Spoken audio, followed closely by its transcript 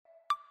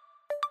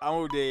I'm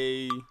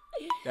O'Day.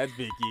 That's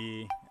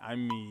Vicky.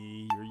 I'm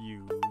me. You're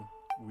you.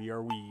 We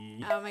are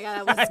we. Oh my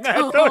god, that was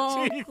That's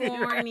so cheesy,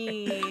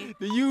 corny. right?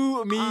 The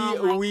You, Me,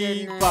 Oh my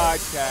We goodness.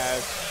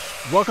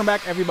 podcast. Welcome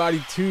back,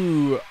 everybody,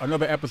 to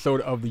another episode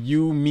of the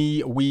You,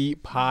 Me, We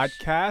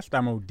podcast.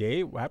 I'm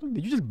O'Day. What happened?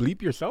 Did you just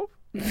bleep yourself?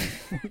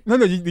 No,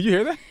 did you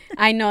hear that?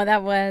 I know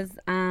that was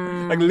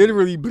Like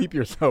literally bleep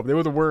yourself. There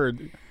was a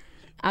word.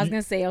 I was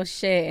gonna say oh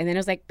shit, and then it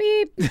was like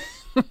beep.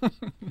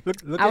 Look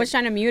I was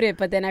trying to mute it,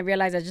 but then I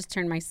realized I just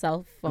turned my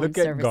cell phone Look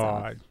at service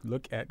off. God.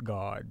 Look at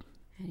God.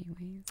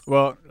 Anyways,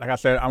 Well, like I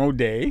said, I'm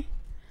O'Day.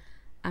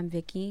 I'm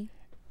Vicky.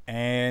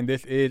 And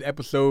this is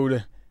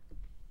episode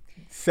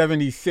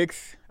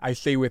 76. I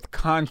say with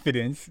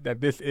confidence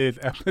that this is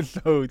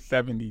episode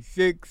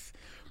 76,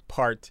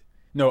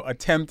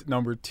 attempt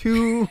number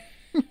 2.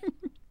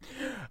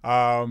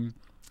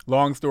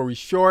 Long story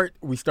short,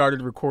 we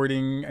started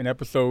recording an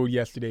episode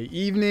yesterday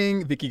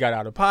evening. Vicky got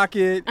out of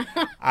pocket.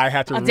 I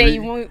had to. O'Day,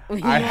 you want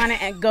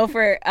to go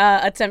for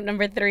attempt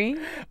number 3?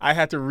 I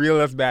had to reel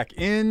us back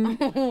in,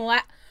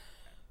 What?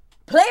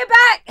 Play it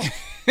back.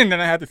 and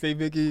then I had to say,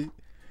 Vicky,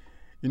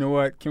 you know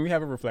what? Can we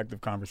have a reflective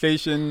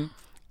conversation?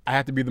 I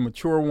have to be the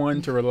mature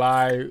one to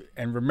rely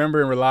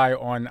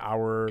on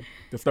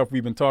the stuff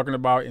we've been talking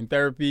about in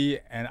therapy,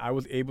 and I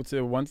was able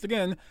to once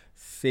again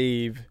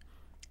save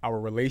our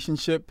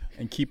relationship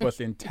and keep us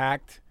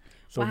intact.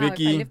 So Wow,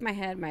 Vicky, if I lift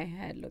my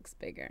head looks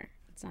bigger.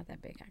 It's not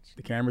that big the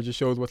actually. camera just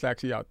shows what's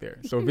actually out there.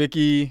 So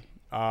Vicky,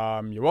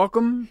 you're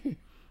welcome,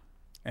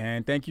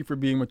 and thank you for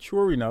being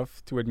mature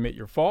enough to admit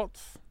your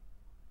faults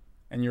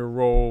and your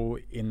role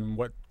in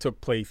what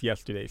took place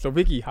yesterday. So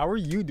Vicky, how are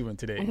you doing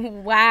today?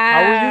 Wow.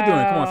 How are you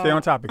doing? Come on, stay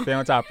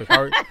on topic.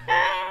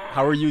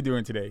 How are you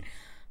doing today?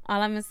 All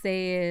I'm gonna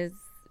say is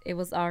it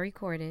was all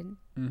recorded,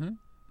 Mm-hmm.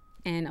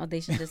 and they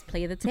should just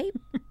play the tape.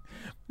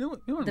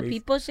 The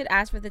people should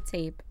ask for the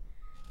tape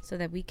so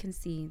that we can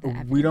see the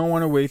evidence. We don't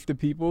want to waste the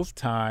people's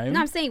time. No,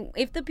 I'm saying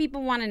if the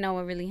people want to know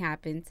what really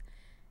happened,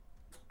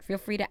 feel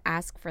free to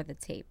ask for the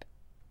tape.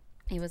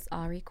 It was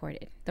all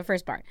recorded. The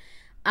first part.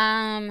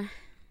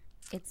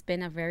 It's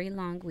been a very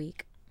long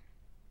week.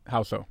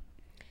 How so?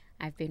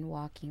 I've been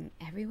walking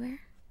everywhere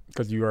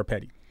Because you are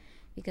petty.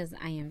 because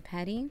I am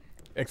petty.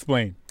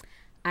 Explain.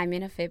 I'm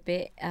in a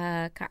Fitbit.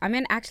 I'm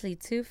in actually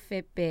 2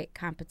 Fitbit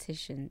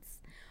competitions.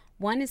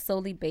 One is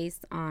solely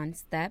based on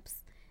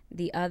steps.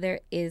 The other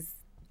is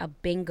a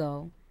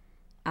bingo,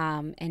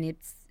 and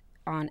it's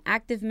on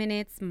active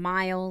minutes,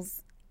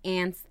 miles,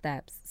 and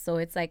steps. So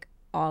it's like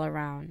all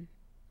around.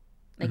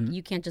 Like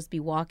you can't just be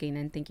walking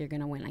and think you're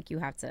gonna win. Like you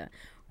have to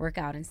work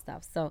out and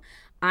stuff. So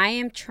I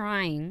am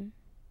trying.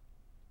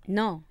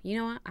 No, you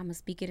know what? I'm gonna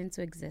speak it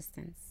into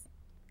existence.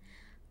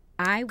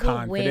 I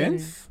will win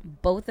Confidence.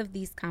 both of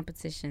these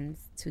competitions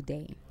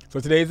today. So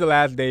today's the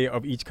last day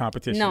of each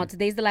competition. No,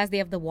 today's the last day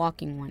of the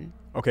walking one.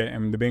 Okay,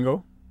 and the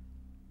bingo?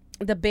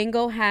 The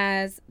bingo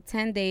has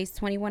 10 days,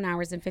 21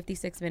 hours, and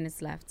 56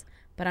 minutes left.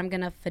 But I'm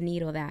going to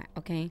finito that,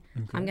 okay?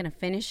 I'm going to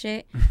finish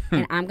it,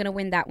 and I'm going to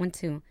win that one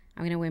too.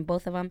 I'm going to win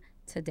both of them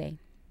today.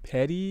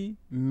 Petty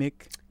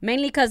Mick.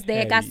 Mainly because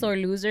they got Petty. sore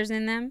losers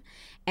in them,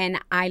 and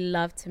I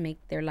love to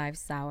make their lives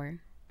sour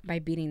by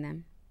beating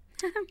them.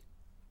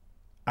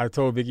 I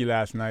told Vicky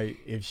last night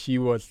if she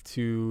was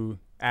to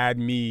add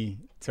me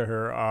to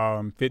her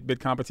Fitbit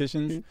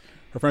competitions,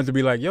 her friends would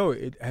be like, yo,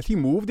 has he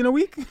moved in a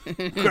week?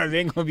 Because there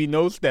ain't going to be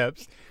no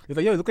steps. It's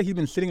like, yo, it looks like he's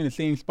been sitting in the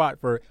same spot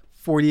for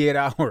 48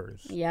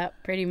 hours. Yep,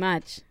 pretty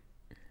much.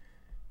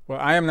 Well,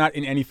 I am not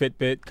in any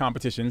Fitbit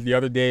competitions. The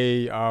other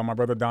day, my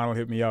brother Donald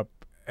hit me up.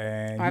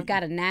 And Or I've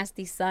got a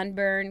nasty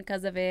sunburn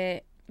because of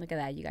it. Look at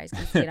that. You guys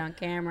can see it on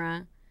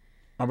camera.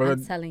 my brother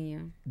I'm telling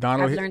you.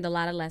 Donald I've hit, learned a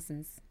lot of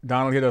lessons.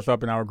 Donald hit us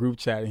up in our group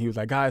chat, and he was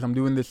like, guys, I'm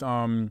doing this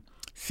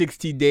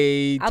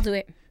 60-day, I'll do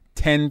it.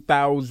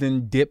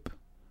 10,000 dip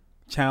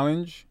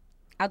challenge.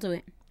 I'll do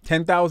it.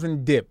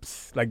 10,000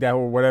 dips, like that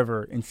or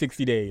whatever, in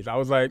 60 days. I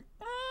was like,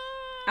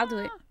 I'll do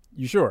it.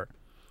 you sure?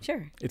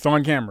 Sure. It's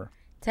on camera.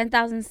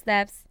 10,000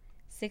 steps,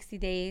 60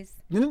 days.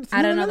 No,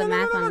 I don't know the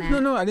math on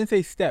that. No, I didn't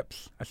say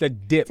steps. I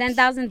said dips.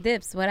 10,000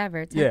 dips,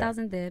 whatever.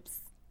 10,000 dips.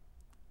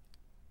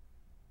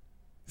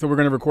 So we're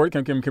gonna record.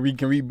 Can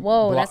we?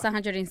 Whoa, that's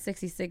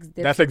 166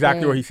 dips. That's a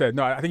exactly day. what he said.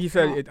 No, I think he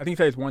said. No. I think he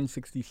said it's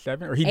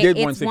 167, or he did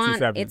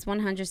 167. It's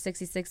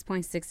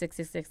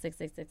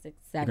 166.6666667.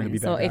 gonna be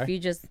So that guy? if you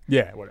just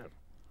Yeah, whatever.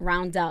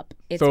 round up,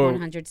 it's So-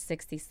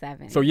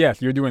 167. So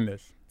yes, you're doing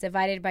this.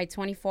 Divided by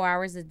 24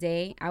 hours a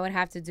day, I would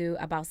have to do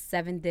about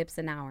 7 dips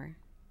an hour,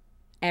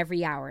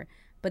 every hour.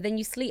 But then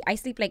you sleep. I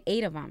sleep like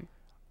 8 of them.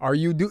 Are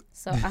you do?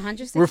 So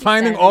 167. We're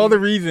finding all the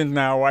reasons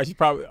now why she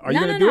probably. Are you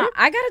gonna do it?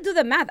 I gotta do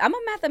the math. I'm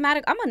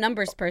a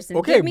numbers person.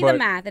 Okay, Give me the but-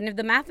 math, and if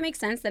the math makes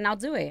sense, then I'll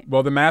do it.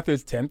 Well, the math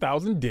is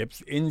 10,000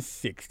 dips in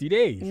 60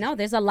 days. No,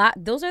 there's a lot.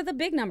 Those are the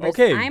big numbers.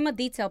 Okay. I'm a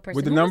detail person.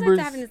 With the Who was I numbers-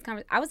 having this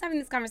I was having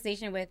this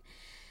conversation with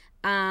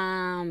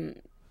Ben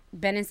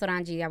and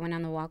Soranji. I went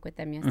on the walk with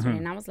them yesterday,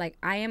 and I was like,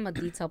 I am a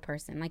detail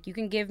person. Like, you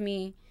can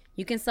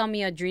sell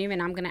me a dream,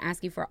 and I'm gonna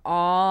ask you for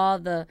all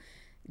the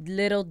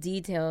little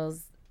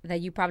details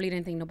that you probably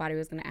didn't think nobody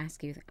was going to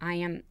ask you.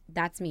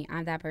 That's me.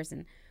 I'm that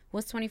person.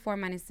 What's 24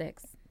 minus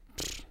 6?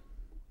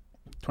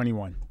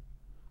 21.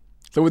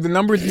 So with the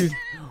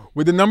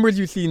numbers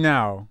you see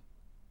now,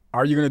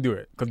 are you going to do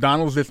it? Because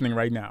Donald's listening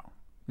right now.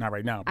 Not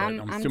right now, but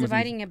I'm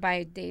dividing it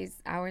by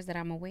hours that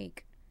I'm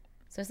awake.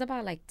 So it's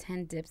about like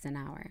 10 dips an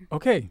hour.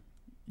 Okay.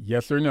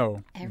 Yes or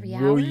no? Every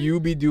Will hour? you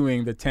be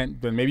doing the 10?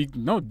 But maybe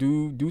no.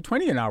 Do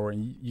 20 an hour,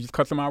 and you just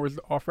cut some hours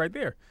off right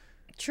there.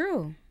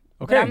 True.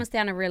 Okay. But I'm gonna stay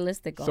on a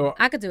realistic goal. So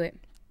I could do it.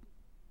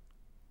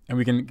 And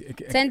we can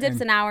 10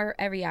 dips an hour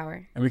every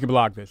hour. And we can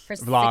blog this. For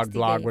Vlog, 60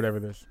 blog, days. whatever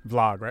this.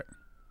 Vlog, right?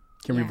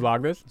 Can we Yeah.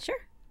 vlog this? Sure.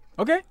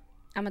 Okay.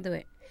 I'm gonna do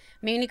it.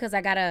 Mainly because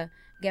I gotta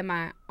get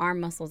my arm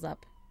muscles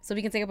up, so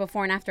we can take a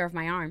before and after of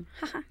my arm.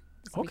 Haha.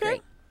 This would be Okay.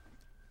 great.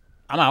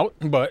 I'm out,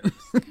 but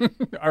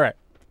all right.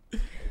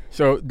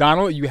 So,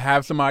 Donald, you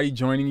have somebody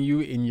joining you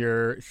in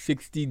your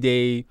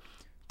 60-day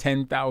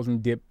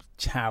 10,000 dip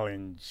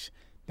challenge.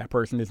 That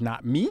person is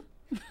not me.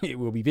 It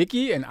will be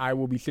Vicky, and I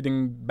will be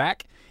sitting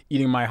back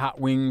eating my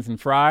hot wings and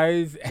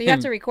fries. So you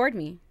have to record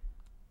me.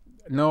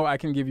 No, I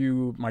can give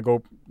you my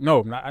GoPro.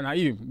 No, not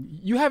you.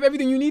 You have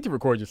everything you need to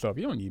record yourself.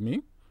 You don't need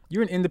me.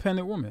 You're an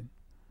independent woman.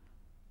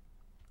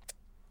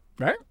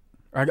 Right?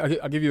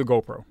 I'll give you a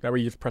GoPro. That way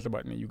you just press a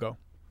button and you go.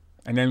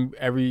 And then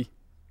every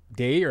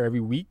day or every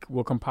week,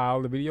 we'll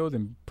compile the videos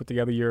and put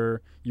together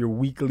your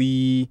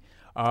weekly.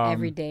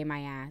 Every day,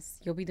 my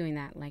ass. You'll be doing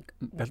that like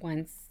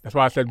once. That's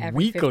why I said every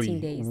weekly. 15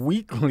 days.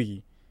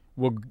 Weekly.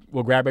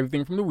 We'll grab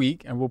everything from the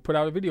week and we'll put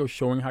out a video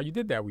showing how you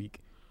did that week.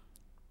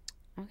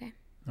 Okay.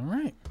 All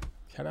right.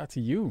 Shout out to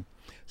you.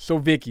 So,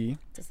 Vicky.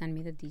 To send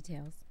me the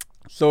details.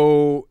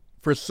 So,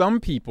 for some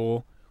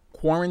people,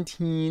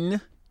 quarantine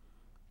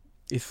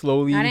is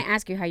slowly. I didn't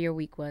ask you how your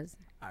week was.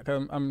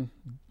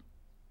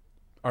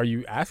 Are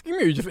you asking me,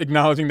 or are you just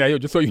acknowledging that?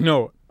 Just so you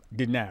know,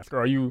 didn't ask,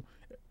 or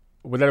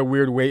was that a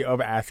weird way of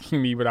asking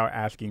me without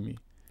asking me?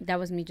 That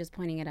was me just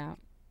pointing it out.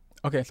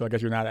 Okay, so I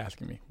guess you're not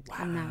asking me. Wow.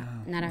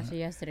 I'm not after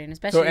yesterday, and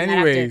especially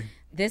not after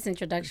this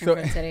introduction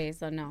for today.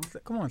 So no.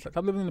 Come on,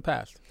 stop living in the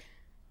past.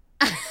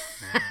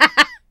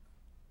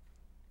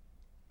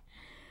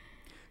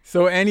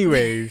 So,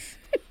 anyways,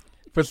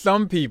 for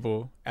some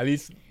people, at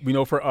least we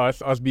know for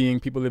us being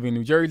people living in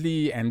New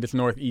Jersey and this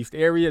Northeast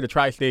area, the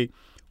tri-state,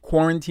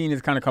 quarantine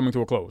is kind of coming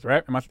to a close,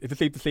 right? Is it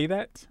safe to say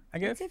that? I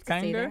guess It's safe to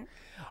say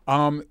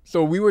that.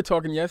 So we were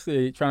talking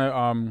yesterday, trying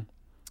to,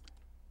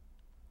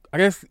 I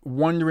guess,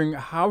 wondering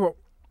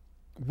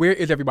where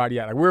is everybody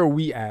at? Like, where are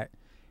we at?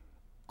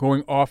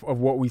 Going off of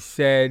what we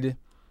said,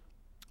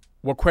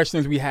 what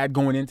questions we had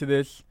going into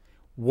this,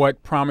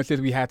 what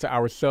promises we had to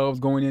ourselves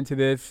going into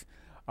this,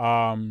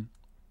 kind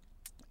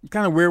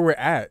of where we're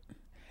at.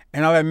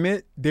 And I'll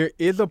admit, there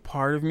is a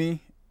part of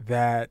me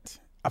that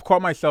I've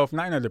caught myself,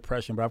 not in a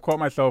depression, but I've caught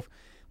myself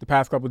the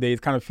past couple of days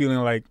kind of feeling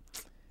like,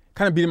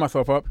 kind of beating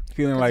myself up,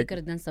 feeling like, you could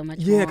have done so much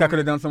more. Yeah, I could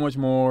have done so much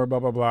more, blah,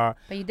 blah, blah.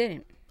 But you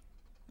didn't.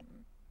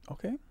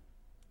 Okay.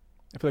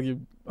 I feel like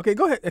okay,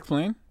 go ahead,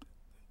 explain.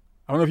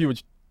 I don't know if you were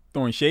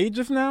throwing shade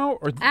just now,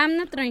 or. I'm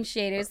not throwing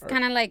shade. It's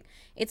kind of like,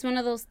 it's one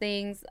of those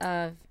things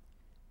of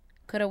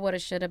coulda, woulda,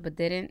 shoulda, but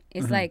didn't.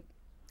 It's like,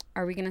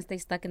 are we going to stay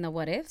stuck in the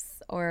what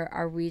ifs? Or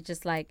are we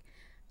just like,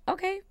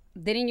 okay,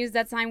 didn't use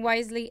that time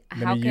wisely.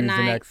 How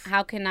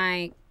can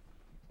I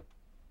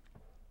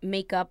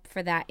make up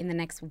for that in the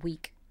next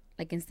week?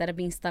 Like, instead of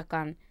being stuck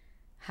on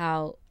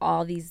how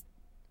all these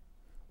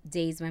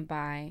days went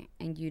by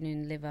and you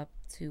didn't live up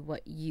to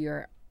what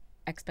your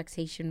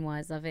expectation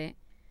was of it.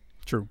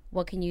 True.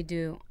 What can you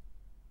do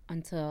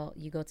until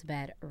you go to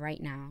bed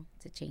right now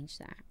to change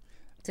that?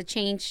 To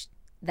change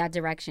that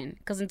direction?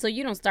 Because until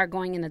you don't start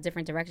going in a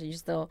different direction, you're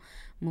still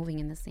moving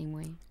in the same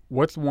way.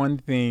 What's one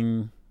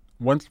thing,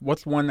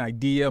 what's one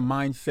idea,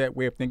 mindset,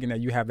 way of thinking that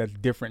you have that's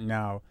different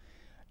now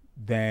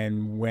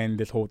than when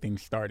this whole thing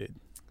started?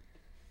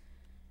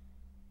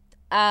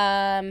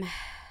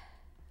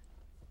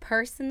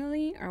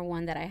 Personally, or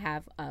one that I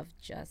have of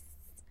just...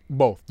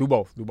 Both. Do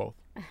both.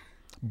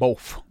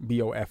 Both.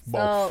 B-O-F. Both.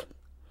 So,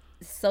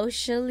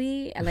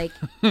 socially, like,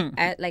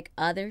 at, like,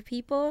 other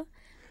people,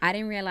 I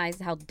didn't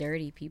realize how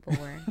dirty people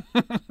were.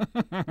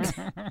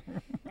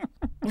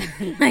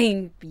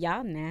 Like,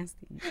 y'all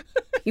nasty.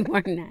 You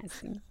are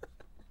nasty.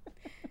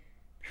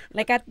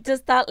 Like, I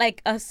just thought,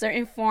 like, a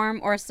certain form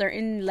or a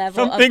certain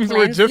level Some of things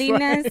were just,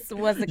 cleanliness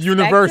was expected.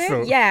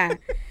 universal. Yeah.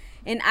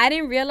 And I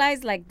didn't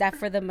realize, like, that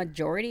for the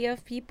majority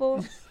of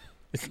people,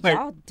 It's like,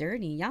 y'all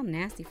dirty. Y'all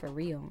nasty for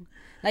real.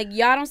 Like,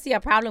 y'all don't see a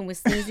problem with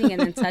sneezing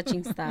and then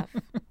touching stuff.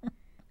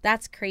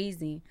 That's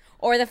crazy.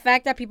 Or the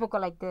fact that people go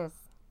like this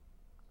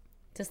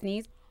to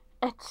sneeze.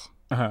 Why?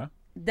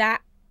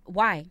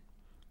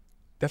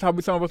 That's how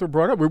some of us were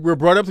brought up. We were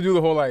brought up to do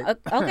the whole, like,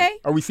 okay.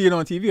 or we see it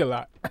on TV a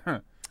lot.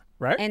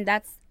 Right? And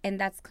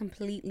that's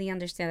completely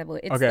understandable.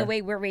 It's the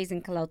way we're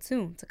raising Kalel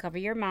too, to cover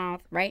your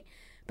mouth, right?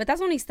 But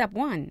that's only step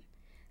one.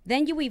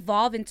 Then you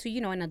evolve into,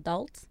 an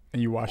adult.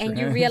 And you wash your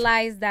hands. And you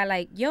realize that,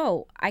 like,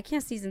 yo, I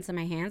can't sneeze into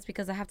my hands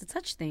because I have to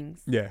touch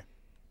things. Yeah.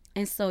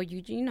 And so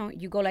you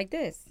go like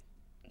this.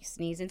 You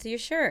sneeze into your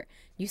shirt.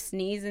 You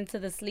sneeze into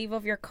the sleeve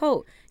of your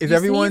coat. Is you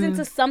everyone sneeze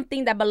into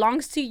something that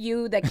belongs to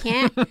you that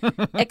can't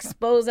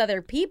expose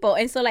other people.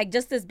 And so, like,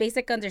 just this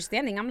basic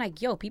understanding, I'm like,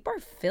 yo, people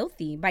are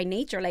filthy by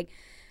nature. Like,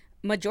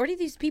 majority of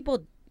these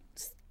people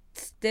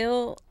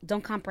still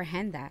don't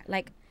comprehend that.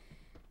 Like,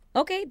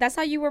 okay, that's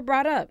how you were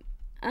brought up.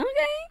 Okay.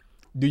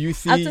 Do you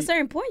see Up to a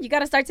certain point, you got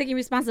to start taking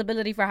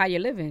responsibility for how you're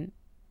living.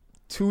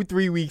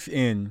 2-3 weeks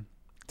in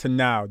to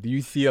now? Do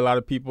you see a lot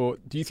of people?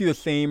 Do you see the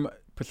same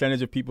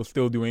percentage of people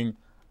still doing?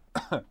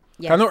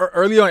 Yes. I know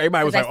early on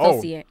everybody was 'Cause like, I still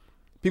 "Oh, see it.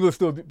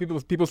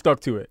 people stuck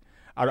to it."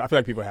 I feel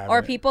like people have.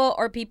 Or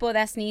people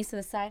that sneeze to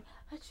the side.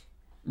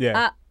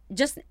 Yeah.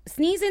 Just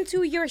sneeze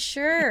into your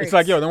shirt. It's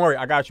like, yo, don't worry,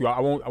 I got you. I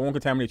won't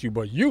contaminate you,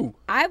 but you.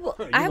 I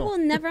will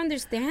never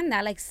understand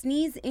that. Like,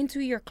 sneeze into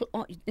your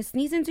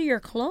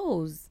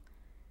clothes.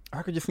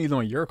 I could just sneeze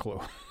on your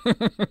clothes.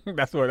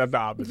 That's the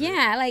opposite.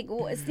 Yeah, like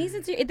sneeze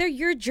into they're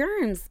your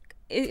germs.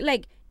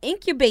 Like,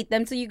 incubate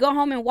them so you go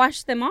home and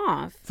wash them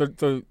off.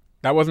 So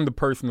that wasn't the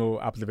personal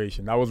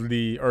observation. That was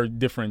the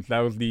difference.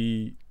 That was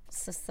the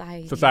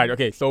society.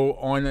 Okay, so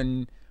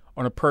on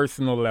a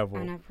personal level.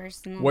 On a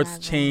personal what's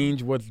level.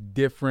 changed? What's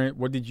different?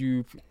 What do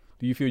you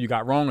feel you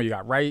got wrong or you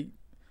got right?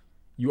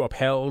 You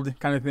upheld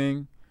kind of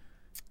thing?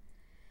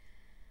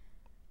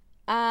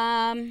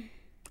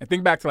 I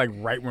think back to like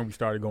right when we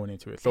started going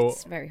into it. So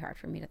it's very hard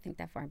for me to think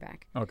that far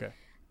back. Okay.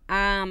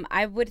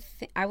 I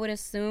would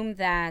assume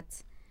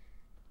that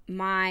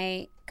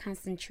my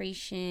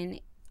concentration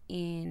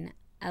in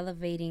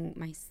elevating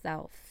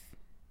myself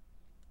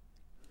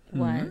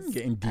was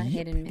getting deep. a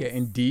hit and miss.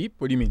 Getting deep.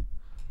 What do you mean?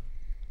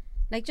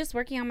 Like, just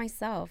working on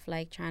myself,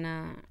 like trying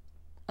to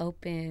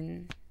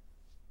open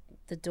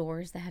the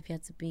doors that have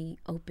yet to be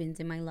opened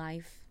in my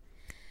life.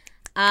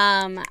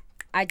 I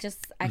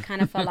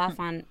kind of fell off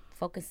on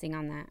focusing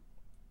on that.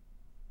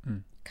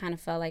 Kind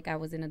of felt like I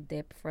was in a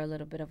dip for a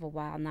little bit of a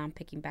while. Now I'm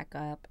picking back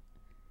up.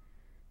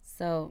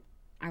 So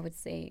I would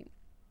say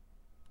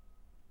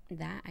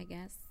that, I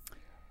guess.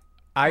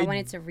 I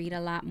wanted to read a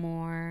lot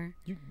more.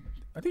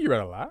 I think you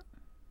read a lot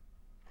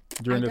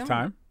during this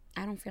time.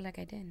 I don't feel like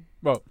I did.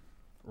 Well,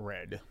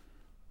 read.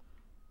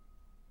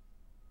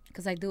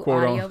 Because I do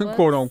audiobooks.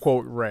 Quote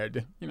unquote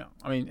read. You know,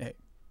 I mean, hey,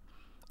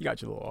 you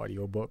got your little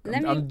audiobook.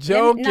 I'm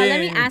joking. Let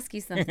me ask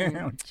you something.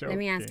 I'm joking. Let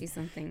me ask you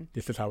something.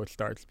 This is how it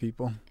starts,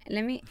 people.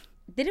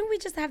 Didn't we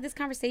just have this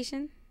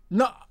conversation?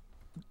 No.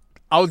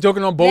 I was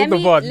joking on both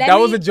of us. That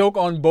was a joke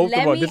on both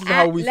of us. This is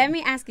how we. Let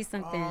me ask you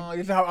something.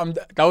 This is how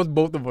that was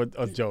both of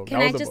us joke.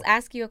 Can I just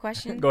ask you a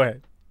question? Go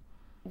ahead.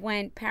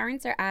 When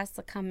parents are asked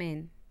to come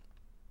in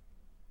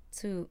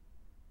to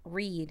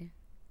read,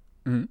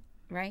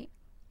 right?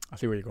 I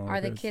see where you're going.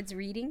 Are the kids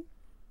reading?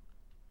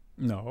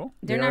 No,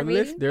 they're not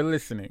reading. They're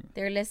listening.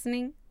 They're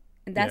listening.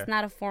 And that's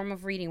not a form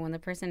of reading when the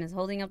person is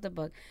holding up the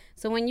book.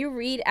 So when you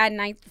read at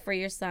night for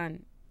your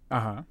son,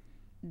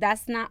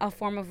 that's not a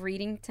form of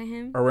reading to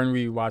him. Or when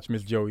we watch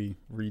Miss Joey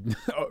read to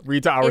our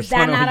son on YouTube. Is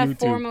that not a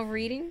form of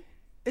reading?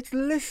 It's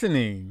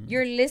listening.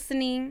 You're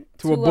listening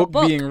to a book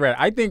being read.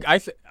 I think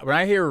when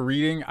I hear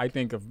reading, I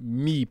think of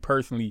me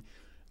personally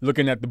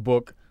looking at the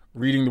book,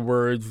 reading the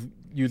words,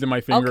 using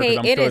my finger because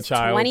I'm still a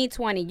child. Okay, it is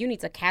 2020. You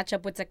need to catch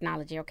up with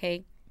technology,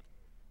 okay?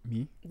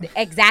 Me?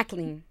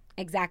 Exactly.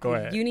 Go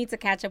ahead. You need to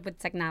catch up with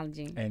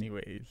technology.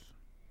 Anyways.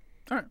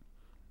 All right.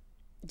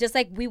 Just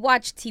like we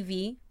watch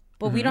TV,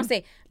 but we don't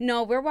say,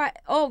 no, we're at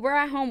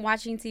home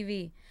watching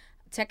TV.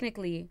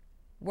 Technically,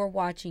 we're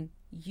watching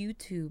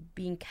YouTube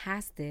being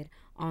casted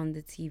on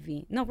the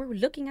TV. No, we're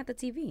looking at the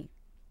TV.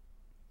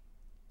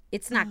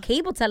 It's not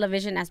cable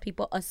television as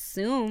people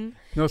assume.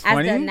 You know what's as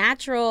funny? The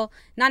natural,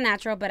 not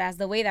natural, but as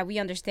the way that we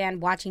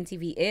understand watching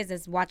TV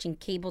is watching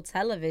cable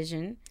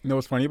television. You know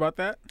what's funny about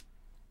that?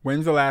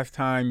 When's the last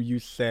time you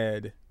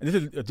said, and this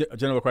is a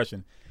general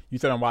question, you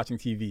said I'm watching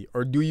TV,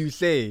 or do you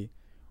say,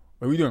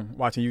 what are we doing?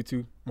 Watching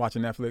YouTube,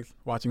 watching Netflix,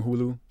 watching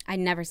Hulu? I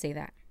never say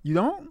that. You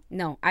don't?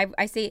 No,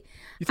 I say.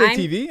 You say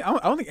TV? I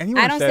don't think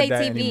anyone says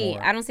that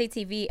anymore. I don't say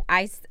TV.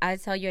 I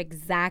tell you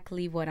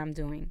exactly what I'm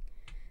doing.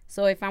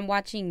 So if I'm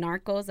watching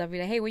Narcos, I'll be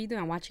like, hey, what are you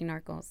doing? I'm watching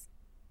Narcos.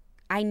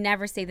 I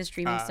never say the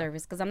streaming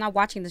service because I'm not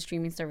watching the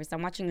streaming service.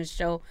 I'm watching a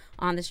show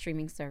on the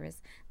streaming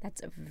service.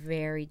 That's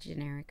very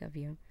generic of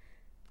you.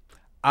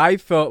 I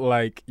felt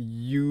like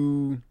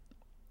you,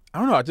 I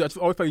don't know, I just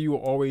always felt like you were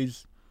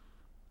always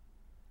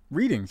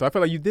reading. So I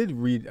felt like you did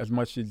read as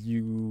much as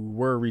you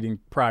were reading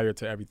prior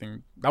to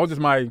everything. That was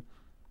just my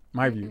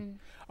view.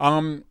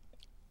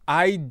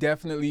 I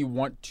definitely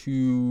want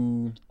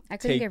to I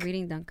couldn't get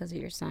reading done because of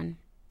your son.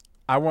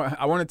 I want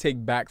to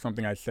take back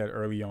something I said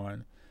early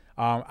on.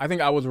 I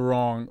think I was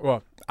wrong.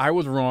 Well, I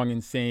was wrong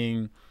in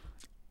saying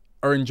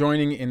or in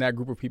joining in that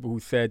group of people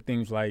who said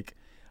things like,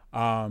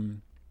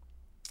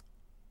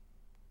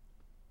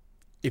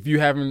 if we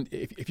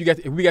get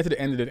to the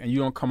end of it and you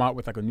don't come out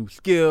with like a new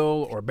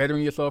skill or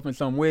bettering yourself in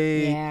some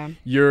way, then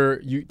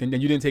you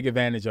didn't take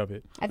advantage of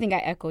it. I think I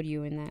echoed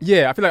you in that.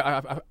 Yeah, I feel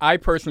like I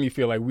personally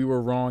feel like we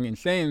were wrong in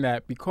saying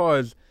that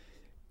because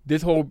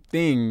this whole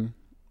thing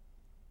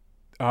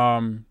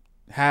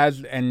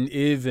has and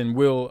is and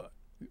will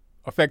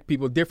affect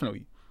people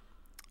differently.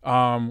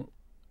 A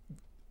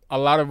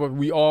lot of us,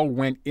 we all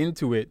went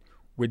into it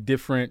with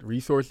different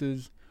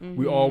resources.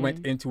 We all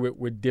went into it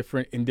with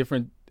different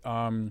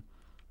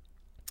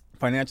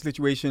financial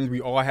situations. We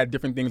all had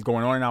different things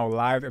going on in our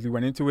lives as we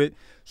went into it.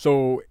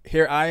 So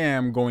here I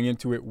am going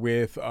into it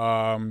with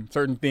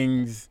certain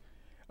things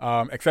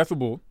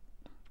accessible,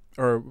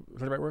 or is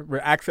that the right word?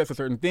 With access to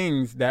certain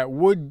things that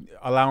would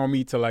allow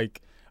me to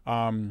like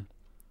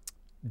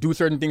do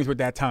certain things with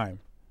that time,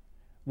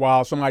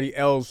 while somebody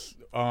else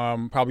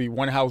probably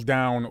one house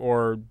down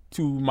or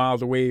 2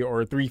 miles away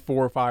or 3,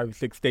 4, 5,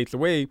 6 states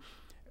away,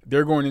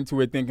 they're going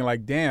into it thinking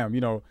like, damn,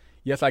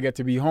 yes, I get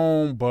to be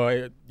home,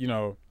 but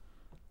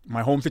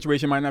my home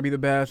situation might not be the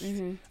best.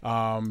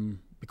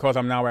 Because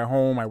I'm now at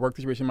home, my work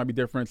situation might be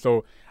different.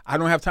 So I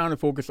don't have time to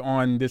focus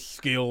on this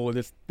skill or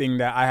this thing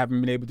that I haven't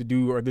been able to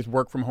do, or this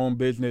work from home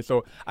business.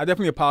 So I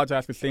definitely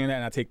apologize for saying that,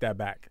 and I take that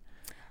back.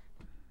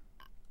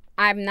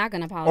 I'm not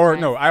going to apologize. Or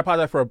no, I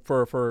apologize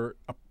for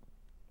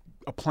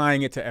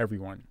applying it to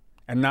everyone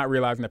and not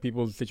realizing that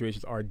people's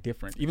situations are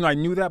different. Even though I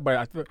knew that, but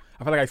I feel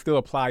like I still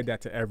applied that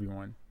to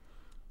everyone.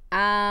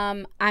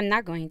 I'm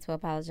not going to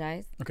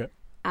apologize. Okay.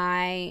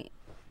 I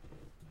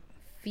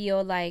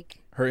feel like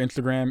her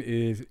Instagram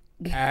is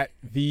at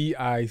VIC.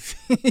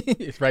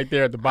 It's right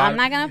there at the bottom. I'm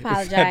not gonna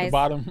apologize. It's at the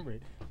bottom.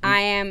 Wait. I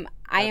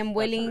am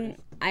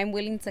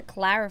willing to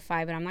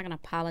clarify, but I'm not gonna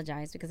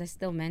apologize because I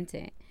still meant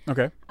it.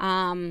 Okay.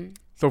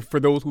 So for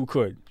those who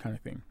could, kind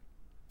of thing.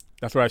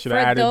 That's what I should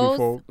have added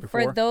before.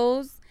 For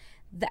those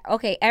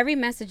okay, every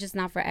message is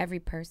not for every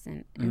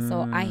person. And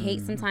so I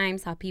hate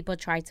sometimes how people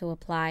try to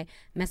apply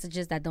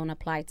messages that don't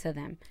apply to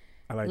them.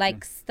 I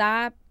like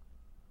stop.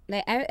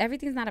 Like,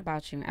 everything's not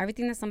about you.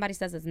 Everything that somebody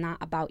says is not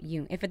about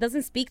you. If it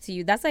doesn't speak to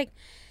you, that's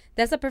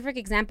a perfect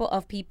example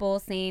of people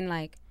saying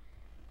like,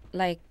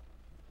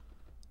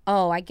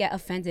 oh, I get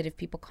offended if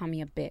people call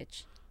me a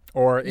bitch.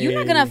 Or you're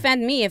not gonna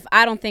offend me if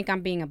I don't think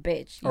I'm being a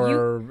bitch.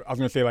 Or I was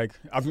gonna say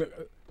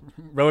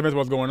relevant to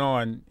what's going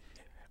on.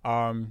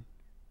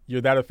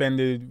 You're that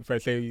offended if I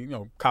say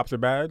cops are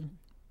bad,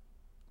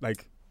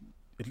 like.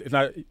 It's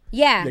not.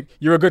 Yeah. Like,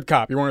 you're a good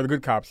cop. You're one of the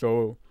good cops.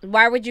 So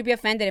why would you be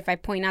offended if I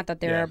point out that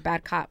there are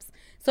bad cops?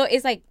 So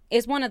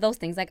it's one of those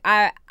things. Like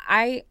I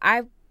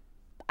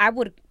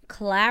would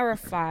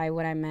clarify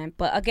what I meant,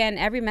 but again,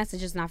 every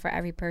message is not for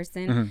every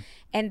person.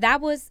 And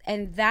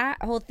that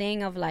whole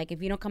thing of like,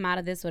 if you don't come out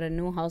of this with a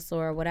new hustle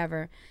or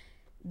whatever,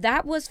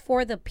 that was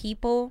for the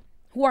people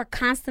who are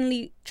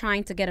constantly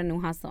trying to get a new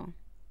hustle.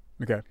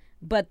 Okay.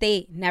 But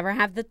they never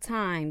have the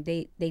time.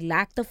 They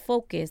lack the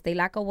focus. They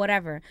lack a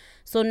whatever.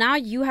 So now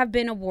you have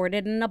been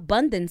awarded an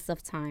abundance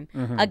of time.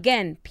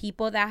 Again,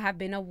 people that have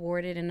been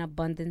awarded an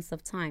abundance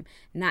of time.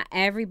 Not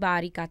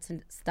everybody got to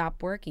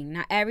stop working.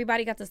 Not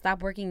everybody got to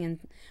stop working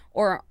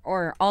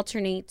or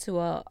alternate to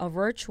a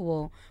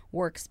virtual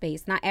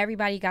workspace. Not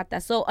everybody got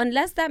that. So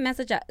unless that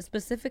message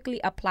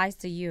specifically applies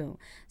to you,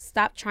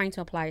 stop trying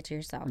to apply it to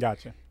yourself.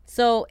 Gotcha.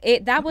 So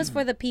that was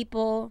for the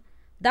people.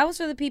 That was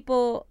for the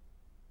people.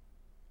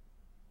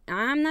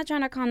 I'm not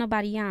trying to call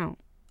nobody out,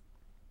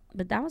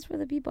 but that was for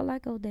the people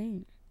like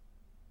O'Day.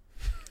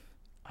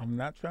 I'm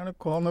not trying to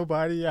call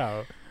nobody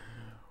out,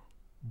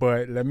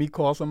 but let me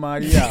call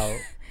somebody out.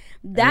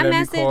 That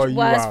message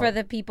was for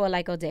the people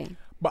like O'Day.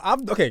 But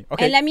okay.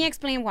 And let me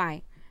explain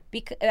why.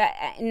 Because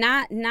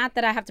not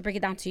that I have to break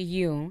it down to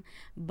you,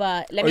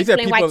 but let me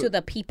explain why to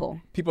the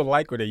people. People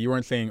like O'Day. You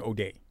weren't saying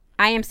O'Day.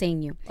 I am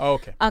saying you. Oh,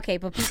 okay. Okay,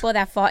 but people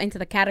that fall into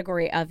the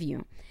category of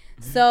you.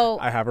 So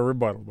I have a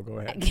rebuttal, but go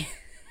ahead.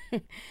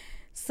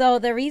 So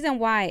the reason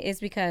why is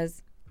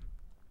because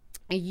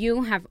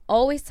you have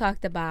always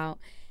talked about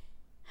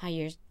how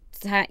you're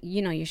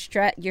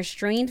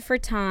strained for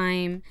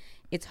time.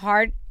 It's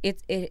hard.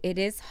 It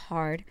is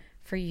hard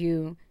for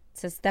you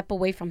to step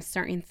away from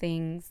certain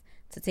things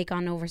to take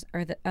on over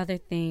the other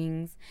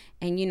things,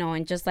 and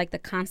just like the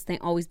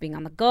constant always being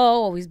on the go,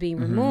 always being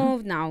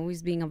removed, not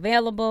always being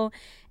available.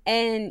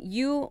 And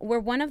you were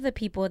one of the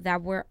people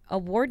that were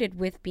awarded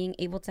with being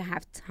able to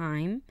have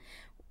time,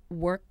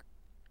 work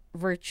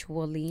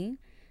virtually.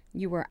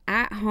 You were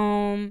at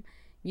home,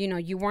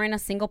 you weren't a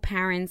single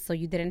parent, so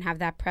you didn't have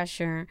that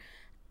pressure.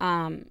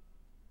 And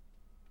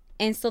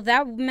so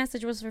that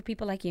message was for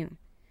people like you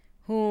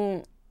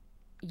who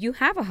you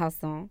have a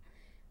hustle.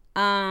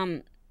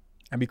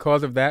 And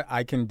because of that,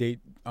 I can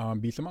date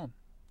B. Simone.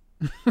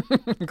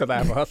 Because I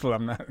have a hustle.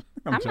 I'm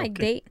joking. Like,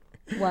 date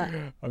what?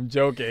 I'm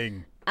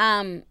joking.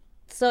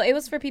 So it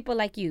was for people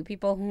like you,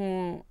 people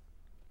who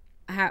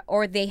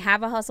or they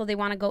have a hustle they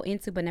want to go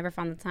into but never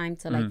found the time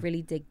to like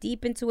really dig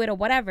deep into it or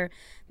whatever.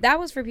 That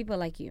was for people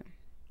like you.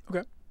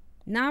 Okay.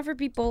 Not for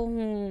people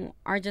who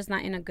are just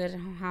not in a good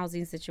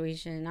housing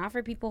situation. Not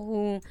for people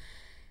who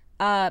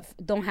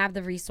don't have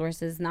the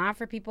resources. Not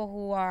for people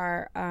who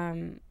are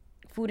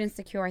food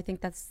insecure. I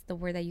think that's the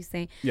word that you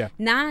say. Yeah.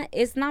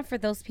 It's not for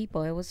those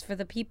people. It was for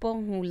the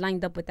people who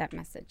lined up with that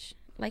message,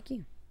 like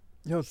you.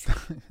 Yo,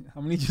 I'm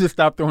gonna need you to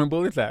stop throwing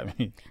bullets at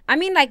me. I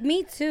mean, like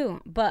me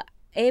too, but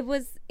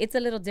it's a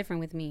little different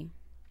with me.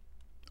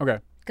 Okay.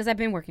 Because I've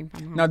been working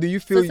from home. Now, do you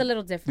So feel? it's a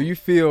little different. Do you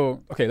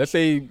feel? Okay, let's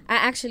say I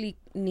actually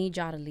need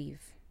y'all to leave.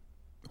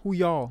 who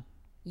y'all?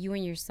 You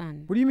and your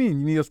son. What do you mean?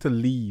 You need us to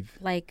leave?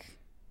 Like,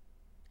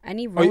 I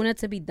need Oh, Rona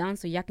to be done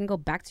so y'all can go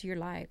back to your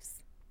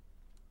lives.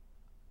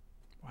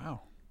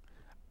 Wow.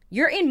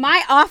 You're in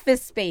my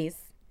office space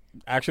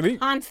Actually,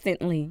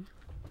 constantly.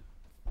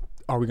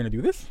 are we gonna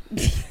do this?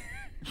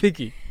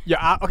 Vicky.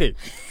 Yeah. Okay.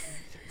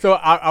 So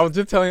I was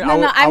just telling.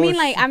 No, I was-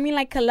 mean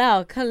like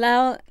Kalel.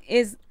 Kalel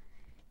is,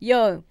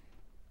 yo.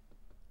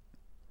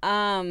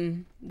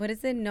 What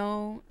is it?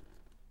 No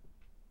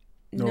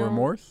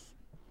remorse,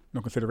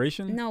 no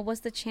consideration. No,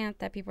 what's the chant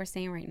that people are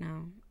saying right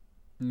now?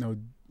 No.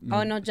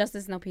 Oh, no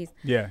justice, no peace.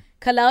 Yeah.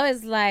 Kalel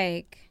is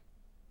like,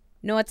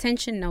 no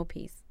attention, no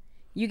peace.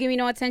 You give me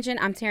no attention,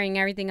 I'm tearing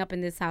everything up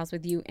in this house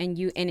with you and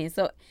you in it.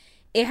 So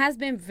it has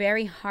been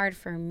very hard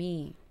for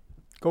me.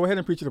 Go ahead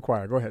and preach to the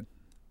choir. Go ahead.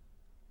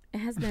 It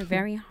has been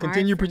very hard.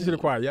 Continue for preaching to the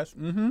me choir. Yes.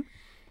 Mm-hmm.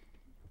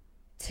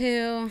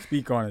 to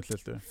Speak on it,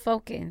 sister.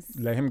 focus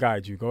Let him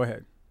guide you. Go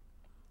ahead.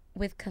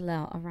 with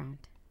Kalel around.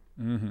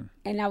 Mm-hmm.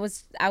 And I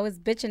was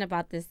bitching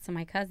about this to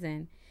my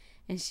cousin,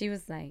 and she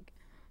was like,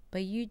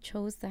 "But you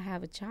chose to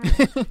have a child."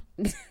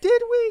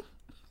 Did we?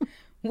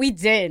 We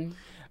did.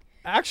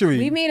 Actually,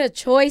 We made a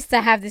choice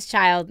to have this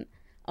child.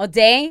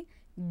 O'Day,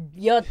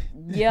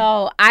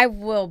 yo, I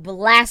will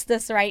blast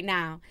us right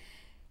now.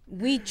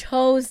 We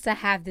chose to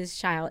have this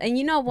child, and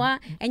you know what?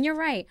 And you're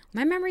right.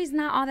 My memory's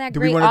not all that do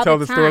great. we want to all tell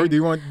the the story?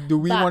 time, Do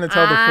we but want to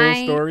tell the full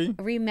I story?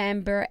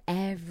 Remember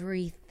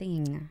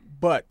everything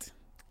But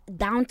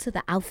down to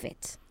the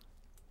outfit.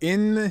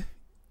 in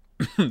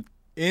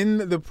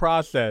in the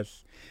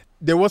process,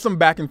 there was some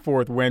back and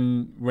forth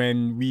when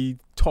we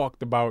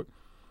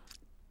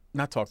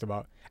not talked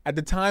about at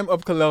the time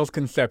of Kalel's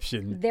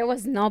conception. There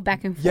was no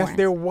back and forth. Yes,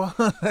 there was.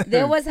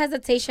 There was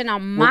hesitation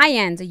on my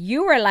end.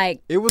 You were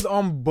like, It was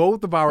on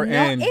both of our no,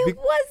 ends. it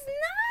was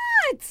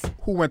not.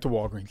 Who went to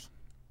Walgreens?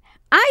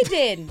 I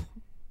did.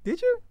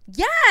 Did you?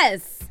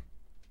 Yes.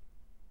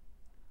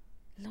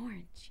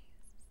 Lord.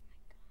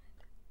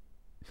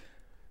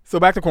 So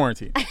back to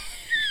quarantine.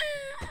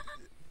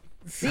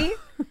 See?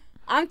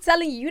 I'm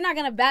telling you, you're not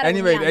going to battle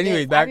Anyways, me on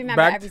this. I back- remember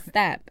back- every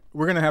step.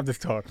 We're gonna have this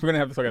talk. We're gonna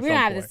have this talk at We're some going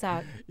to have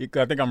point. this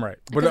talk. I think I'm right.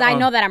 Because I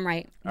know that I'm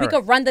right. We all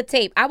could run the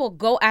tape. I will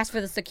go ask for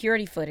the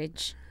security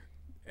footage.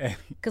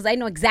 Because I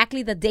know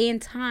exactly the day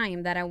and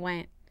time that I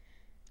went.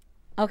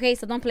 Okay,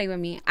 so don't play with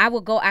me. I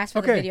will go ask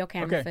for the Okay, video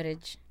camera okay.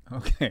 footage.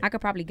 Okay. I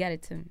could probably get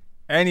it too.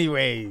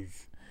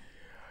 Anyways,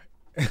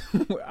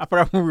 I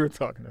forgot what we were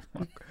talking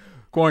about.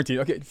 Quarantine.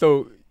 Okay,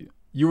 so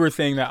you were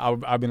saying that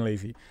I've been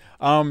lazy,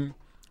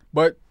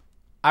 but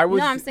I was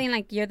No, I'm saying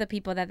like you're the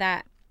people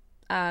that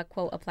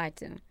quote applied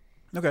to.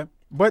 okay.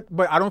 But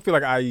I don't feel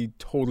like I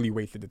totally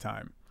wasted the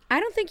time. I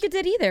don't think you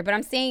did either, but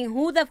I'm saying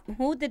who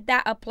did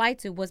that apply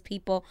to was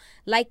people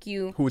like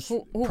you Who's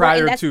who prior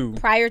and that's to-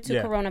 prior to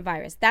yeah.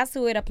 coronavirus. That's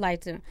who it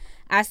applied to.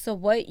 As to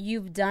what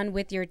you've done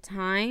with your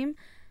time,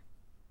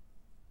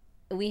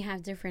 we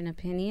have different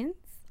opinions.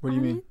 What do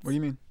you on mean? it. What do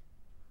you mean?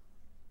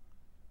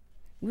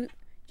 You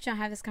trying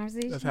to have this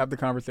conversation? Let's have the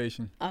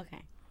conversation.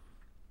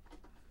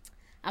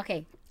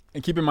 Okay.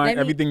 And keep in mind Let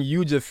me- everything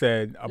you just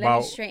said me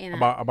about straighten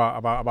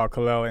about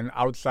Kalel and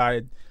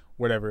outside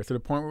whatever. To the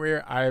point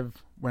where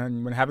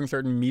when having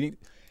certain meetings,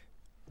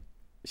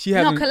 she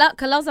hasn't. No,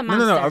 Kalel's a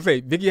monster. No. I'll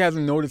say Vicky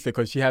hasn't noticed it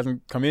because she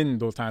hasn't come in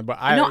those times. But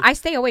I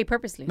stay away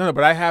purposely. No,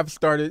 but I have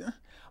started.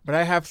 But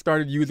I have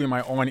started using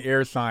my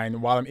on-air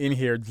sign while I'm in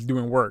here just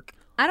doing work.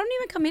 I don't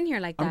even come in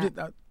here like that. I'm just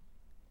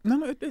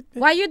no.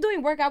 While you're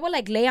doing work, I would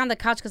like lay on the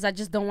couch because I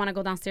just don't want to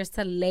go downstairs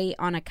to lay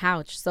on a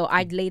couch. So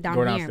I'd lay down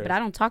Go here, downstairs. but I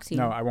don't talk to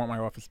you. No, I want my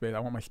office space. I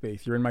want my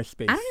space. You're in my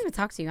space. I don't even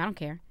talk to you. I don't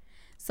care.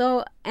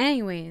 So,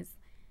 anyways,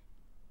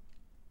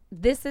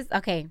 this is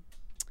okay.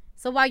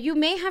 So while you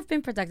may have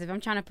been productive, I'm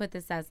trying to put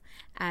this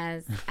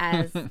as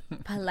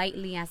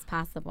politely as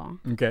possible,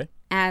 Okay.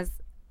 as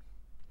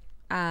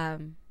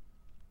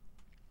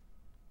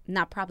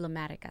not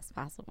problematic as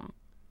possible.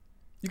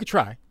 You could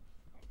try.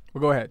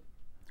 Well, go ahead.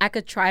 I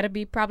could try to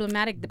be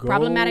problematic. The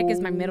problematic is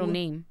my middle Go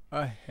name.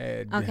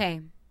 Ahead.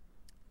 Okay.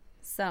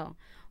 So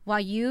while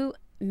you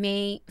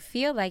may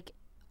feel like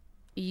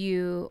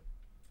you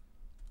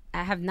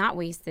have not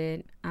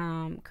wasted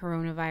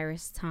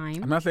coronavirus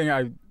time. I'm not saying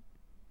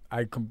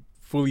I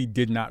fully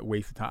did not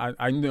waste the time.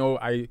 I know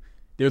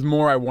there's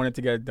more I wanted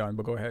to get done,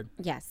 but go ahead.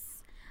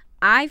 Yes.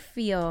 I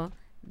feel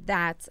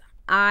that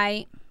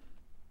I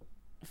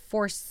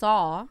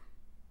foresaw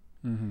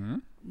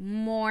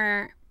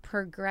more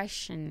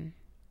progression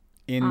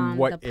In on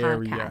what the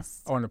area?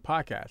 podcast. Oh, on the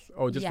podcast.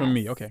 Oh, just from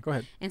me. Yes. Okay, go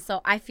ahead. And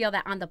so I feel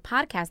that on the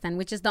podcast end,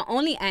 which is the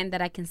only end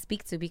that I can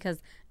speak to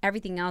because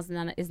everything else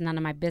is none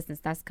of my business.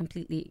 That's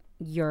completely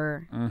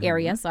your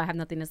area. So I have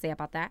nothing to say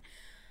about that.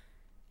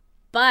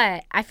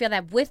 But I feel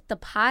that with the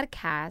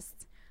podcast,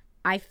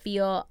 I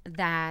feel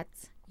that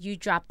you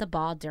dropped the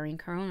ball during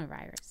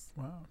coronavirus.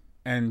 Wow.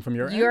 And from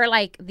your end? You're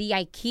like the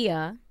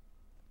IKEA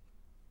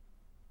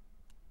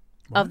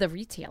of the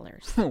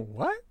retailers.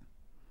 What?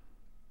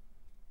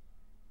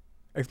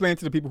 Explain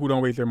to the people who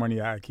don't waste their money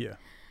at IKEA.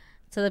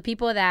 to the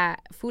people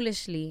that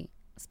foolishly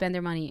spend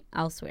their money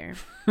elsewhere.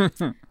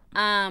 So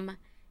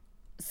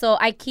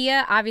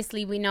IKEA,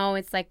 obviously, we know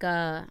it's like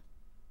a,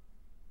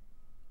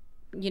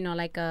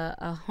 like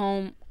a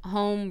home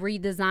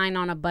redesign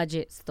on a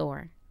budget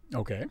store.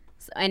 Okay.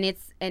 So, and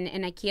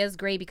IKEA is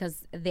great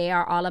because they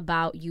are all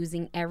about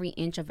using every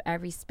inch of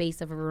every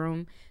space of a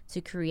room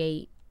to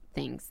create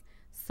things.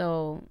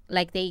 So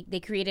like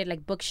they created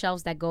like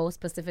bookshelves that go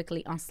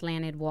specifically on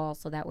slanted walls,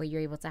 so that way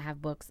you're able to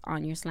have books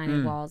on your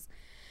slanted walls.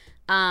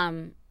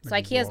 So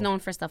IKEA is known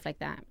for stuff like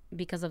that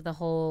because of the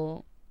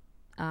whole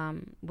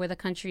where the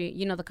country,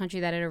 the country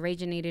that it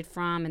originated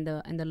from, and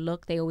the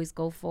look they always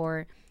go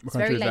for. It's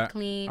very like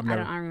clean. I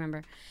don't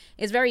remember.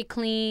 It's very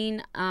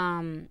clean,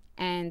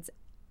 and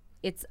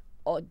it's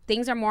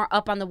things are more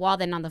up on the wall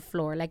than on the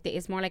floor. Like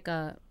it's more like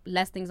a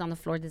less things on the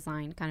floor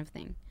design kind of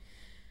thing.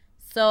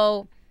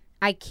 So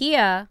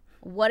IKEA,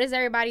 what is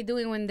everybody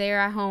doing when they're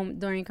at home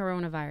during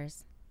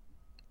coronavirus?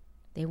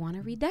 They want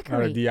to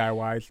redecorate.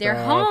 DIY stuff.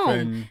 They're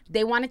home.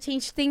 They want to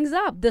change things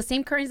up. The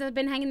same curtains that have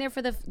been hanging there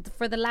for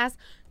the last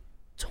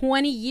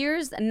 20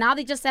 years. And now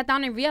they just sat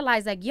down and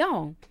realized, like,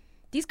 yo,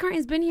 these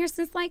curtains been here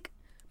since, like,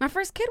 my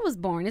first kid was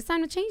born. It's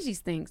time to change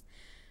these things.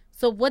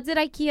 So what did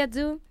IKEA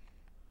do?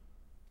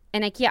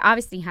 And IKEA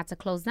obviously had to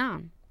close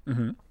down.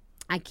 Mm-hmm.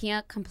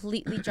 IKEA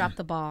completely dropped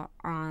the ball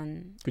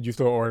on... Could you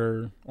still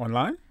order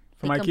online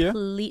from IKEA? They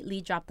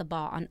completely dropped the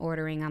ball on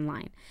ordering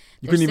online.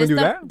 You couldn't even do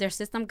that? Their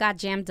system got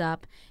jammed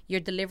up.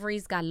 Your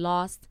deliveries got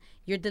lost.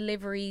 Your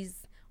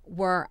deliveries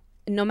were,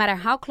 no matter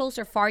how close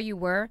or far you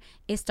were,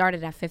 it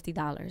started at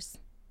 $50.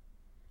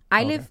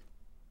 I live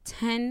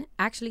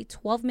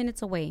 12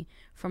 minutes away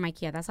from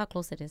IKEA. That's how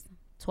close it is.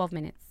 12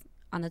 minutes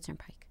on the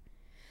turnpike.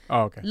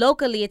 Oh, okay.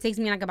 Locally, it takes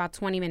me like about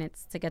 20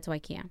 minutes to get to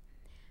IKEA.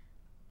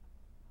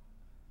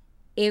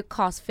 It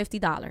cost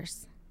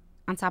 $50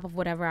 on top of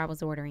whatever I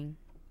was ordering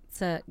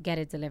to get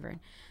it delivered.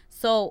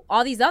 So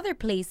all these other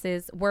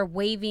places were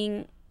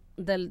waiving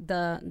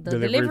the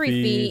delivery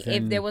fee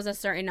if there was a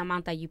certain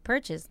amount that you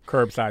purchased.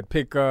 Curbside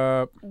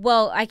pickup.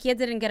 Well, IKEA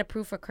didn't get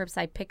approved for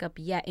curbside pickup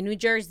yet in New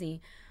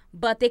Jersey,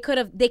 but they could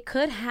have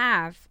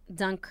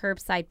done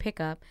curbside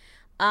pickup.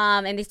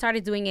 And they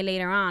started doing it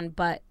later on,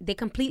 but they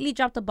completely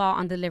dropped the ball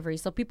on delivery.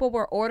 So people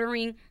were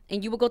ordering,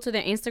 and you would go to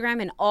their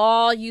Instagram, and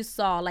all you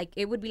saw, like,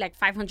 it would be like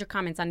 500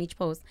 comments on each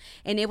post.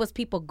 And it was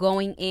people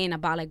going in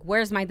about, like,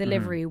 where's my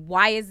delivery? Mm-hmm.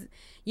 Why is,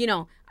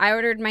 I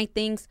ordered my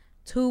things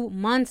 2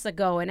 months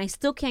ago, and I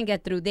still can't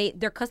get through.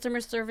 Their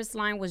customer service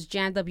line was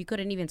jammed up. You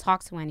couldn't even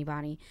talk to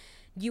anybody.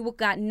 You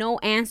got no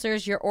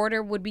answers. Your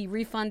order would be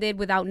refunded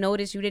without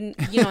notice. You didn't,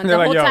 and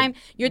the whole time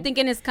you're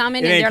thinking it's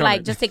coming, and they're coming.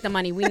 Like, just take the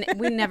money.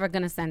 We're never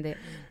going to send it.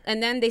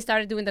 And then they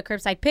started doing the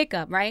curbside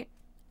pickup, right?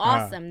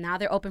 Awesome. Now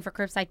they're open for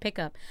curbside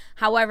pickup.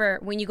 However,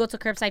 when you go to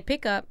curbside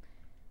pickup,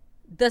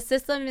 the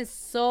system is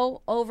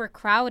so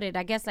overcrowded.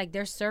 I guess, like,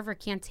 their server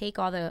can't take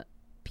all the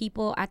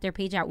people at their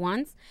page at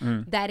once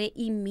that it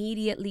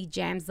immediately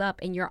jams up,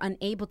 and you're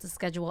unable to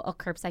schedule a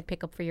curbside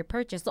pickup for your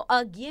purchase. So,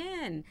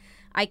 again,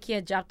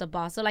 IKEA dropped the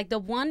ball. So, like, the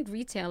one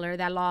retailer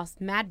that lost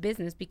mad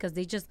business because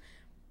they just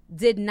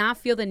did not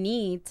feel the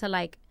need to,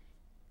 like,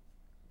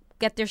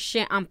 get their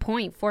shit on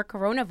point for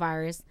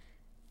coronavirus.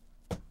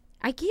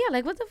 IKEA,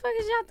 like, what the fuck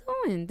is y'all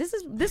doing?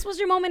 This was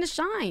your moment to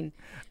shine.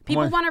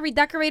 People want to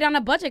redecorate on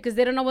a budget because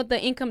they don't know what the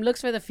income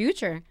looks for the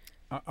future.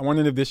 I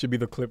wondered if this should be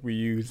the clip we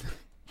use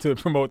to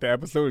promote the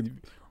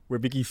episode where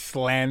Vicky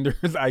slanders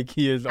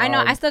IKEA's. I know.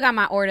 I still got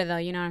my order, though.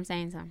 You know what I'm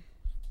saying? So.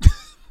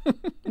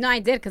 No, I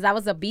did, because I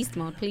was a beast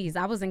mode. Please,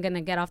 I wasn't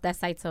gonna get off that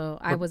site, so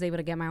I was able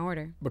to get my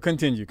order. But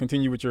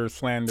continue with your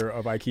slander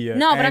of IKEA.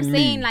 No, but I'm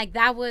saying, like,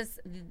 that was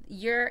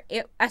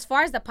as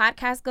far as the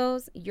podcast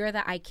goes, you're the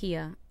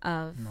IKEA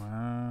of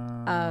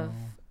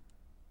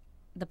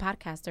the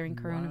podcast during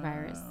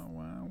coronavirus.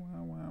 Wow.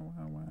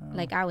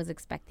 Like, I was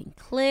expecting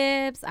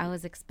clips. I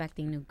was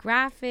expecting new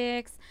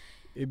graphics.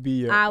 It'd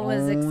be I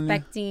was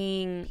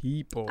expecting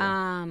people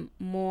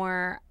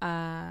more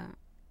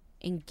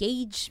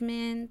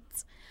engagement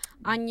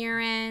on your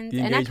end,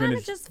 and I kind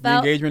of just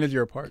felt the engagement is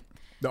your part.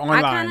 The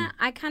online.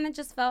 I kind of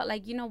just felt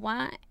like, you know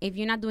what? If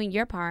you're not doing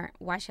your part,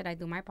 why should I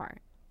do my part?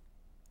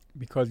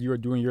 Because you are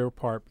doing your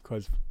part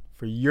because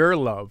for your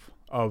love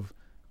of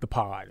the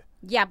pod.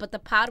 Yeah, but the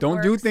pod don't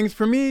works, do things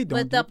for me.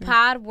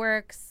 Pod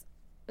works.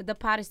 The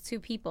pod is two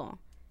people.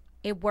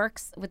 It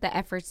works with the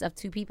efforts of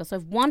two people. So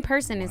if one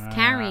person is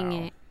carrying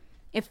it,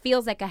 it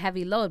feels like a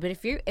heavy load. But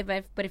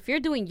if you're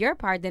doing your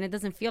part, then it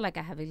doesn't feel like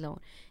a heavy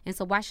load. And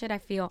so why should I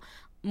feel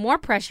more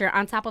pressure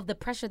on top of the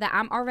pressure that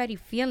I'm already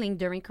feeling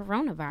during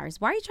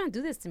coronavirus? Why are you trying to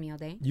do this to me all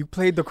day? You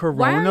played the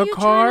corona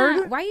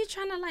card? Why are you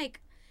trying to,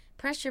 like,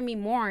 pressure me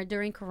more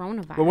during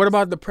coronavirus? But what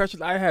about the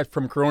pressures I had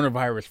from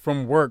coronavirus,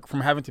 from work,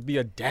 from having to be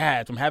a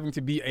dad, from having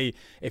to be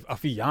a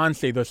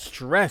fiance, the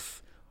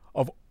stress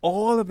of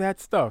all of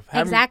that stuff?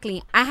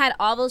 Exactly. I had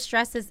all those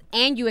stresses,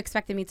 and you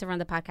expected me to run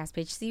the podcast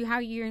page. See how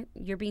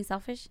you're being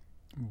selfish?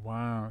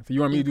 Wow. So you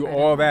want me to do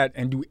all that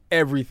and do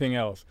everything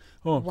else?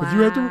 Oh, because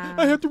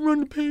I have to run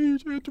the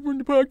page. I have to run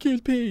the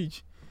podcast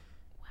page.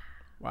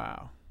 Wow.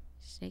 Wow.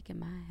 Shaking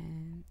my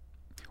head.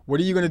 What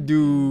are you gonna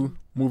do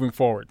moving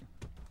forward?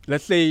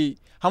 Let's say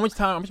how much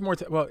more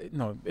time? Well,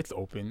 no, it's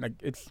open. Like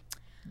it's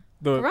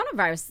the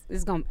Coronavirus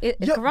is going. Yeah,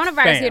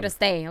 Coronavirus here fam. to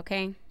stay.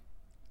 Okay.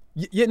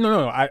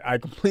 no. I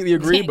completely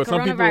agree. But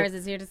some people Coronavirus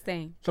is here to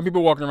stay. some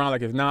people walking around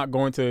like it's not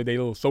going to their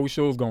little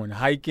socials, going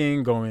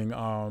hiking, going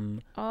Oh,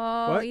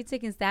 What? you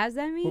taking stabs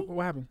at me?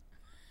 what happened?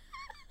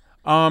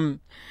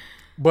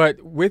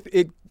 But with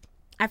it,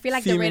 I feel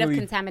like the rate of seemingly-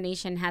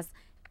 contamination has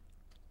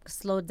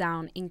slowed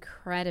down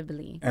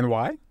incredibly. and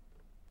why?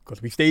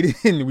 Because we stayed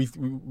in,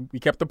 we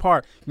kept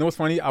apart. You know what's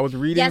funny? I was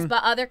reading. Yes,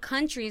 but other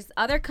countries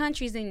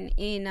in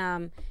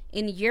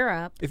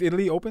Europe, Is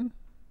Italy open?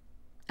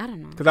 I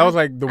don't know. 'Cause that was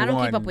like the I don't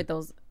keep one- up with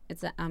those.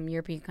 It's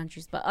European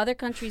countries, but other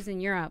countries in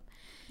Europe,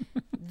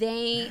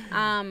 they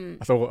I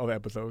saw other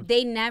episodes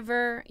they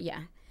never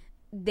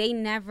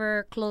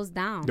closed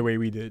down. the way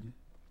we did.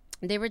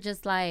 They were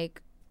just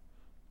like,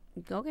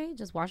 okay,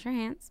 just wash your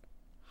hands.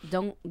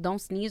 Don't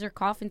sneeze or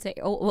cough into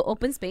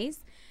open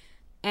space,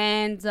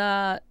 and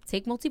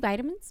take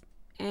multivitamins,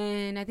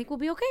 and I think we'll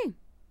be okay.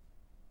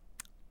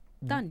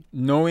 Done.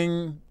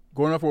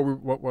 Going off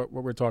what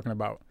we're talking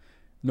about,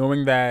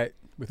 knowing that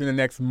within the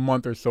next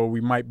month or so we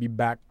might be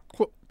back.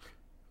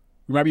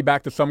 We might be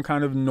back to some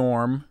kind of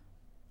norm.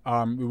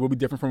 It will be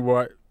different from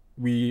what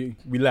we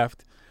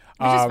left.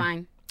 Which is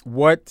fine.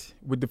 What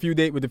with the few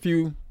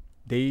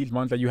days,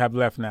 months that you have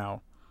left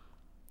now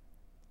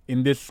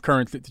in this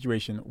current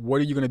situation, what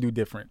are you going to do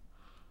different?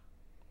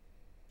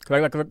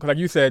 Cause like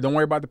you said, don't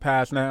worry about the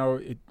past now.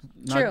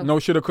 True. No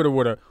shoulda, coulda,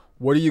 woulda.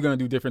 What are you going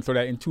to do different so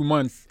that in 2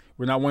 months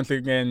we're not once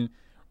again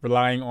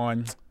relying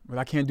on, well,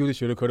 I can't do this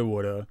shoulda, coulda,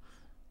 woulda.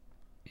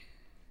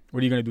 What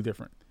are you going to do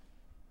different?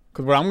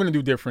 Because what I'm going to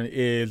do different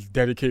is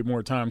dedicate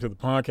more time to the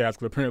podcast,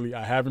 because apparently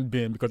I haven't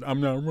been because I'm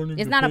not running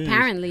It's the not page.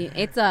 apparently.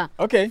 It's a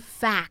Okay.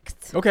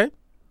 fact.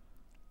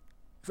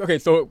 Okay,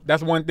 so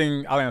that's one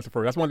thing I'll answer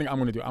for. That's one thing I'm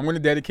going to do. I'm going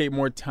to dedicate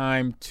more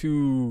time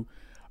to,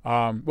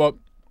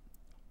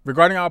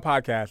 regarding our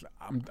podcast,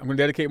 I'm going to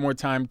dedicate more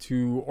time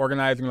to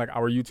organizing like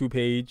our YouTube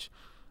page.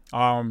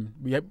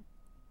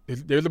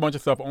 There's a bunch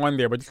of stuff on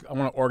there, but I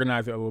want to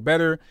organize it a little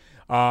better.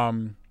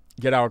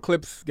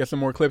 Get some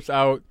more clips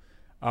out.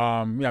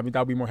 I mean, that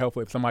would be more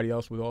helpful if somebody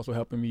else was also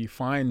helping me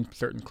find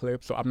certain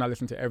clips, so I'm not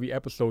listening to every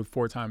episode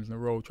 4 times in a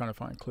row trying to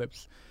find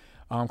clips.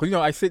 Because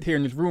I sit here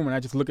in this room and I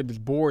just look at this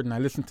board and I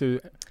listen to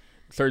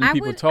certain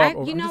people talk.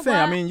 I'm just saying.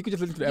 I mean, you could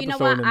just listen to the episode. You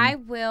know what?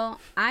 And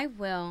I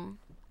will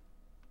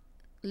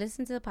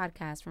listen to the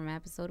podcast from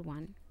episode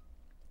 1,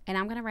 and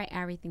I'm gonna write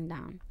everything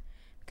down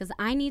because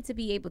I need to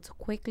be able to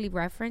quickly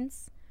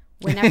reference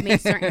when I've made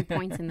certain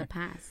points in the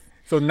past.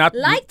 So not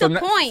Like so the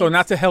not, point. So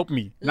not to help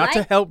me. Not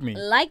to help me.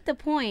 Like the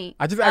point.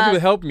 I just asked you to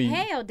help me.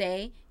 Hey,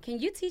 O'Day, can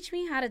you teach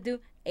me how to do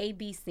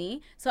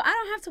ABC so I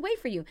don't have to wait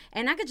for you,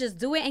 and I could just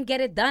do it and get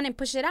it done and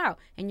push it out?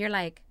 And you're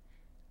like,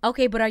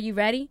 okay, but are you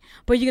ready?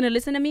 But you're gonna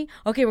listen to me?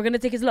 Okay, we're gonna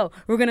take it slow.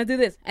 We're gonna do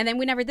this, and then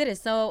we never did it.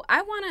 So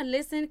I want to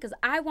listen because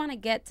I want to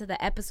get to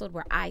the episode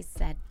where I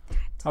said that.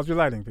 How's your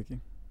lighting, Vicky?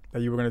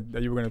 That you were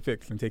gonna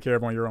fix and take care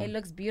of on your own. It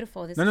looks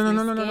beautiful. This No. is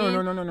my No.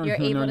 skin. You're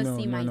able to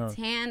see my no.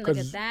 tan. Look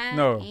 'Cause- at that.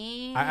 No,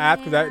 I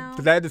asked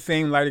because I had the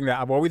same lighting that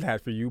I've always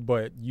had for you,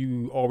 but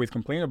you always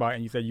complain about it,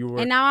 and you said you were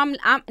And now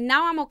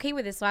I'm okay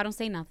with it, so I don't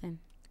say nothing.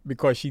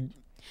 because she.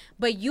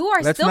 But you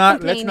are Let's still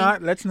not. complaining.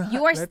 Let's not.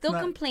 You are let's still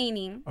not.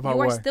 complaining. About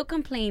You are what? still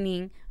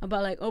complaining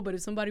about like, oh, but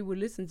if somebody would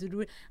listen to do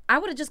it, I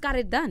would have just got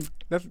it done.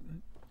 That's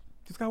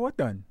just got what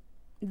done.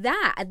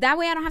 That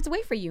way I don't have to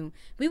wait for you.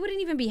 We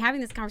wouldn't even be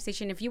having this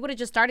conversation if you would have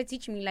just started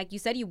teaching me like you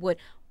said you would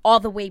all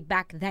the way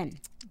back then.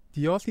 Do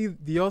y'all see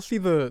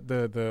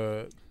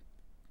the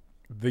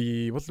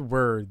what's the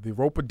word? The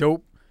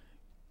rope-a-dope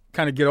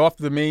kind of get off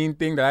the main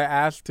thing that I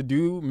asked to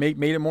do, made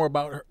it more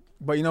about her.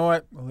 But you know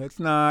what? Let's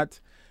not.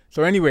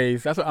 So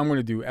anyways, that's what I'm going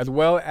to do, as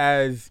well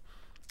as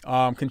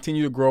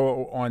continue to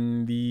grow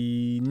on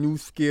the new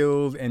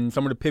skills and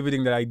some of the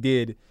pivoting that I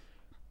did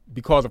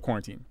because of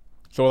quarantine.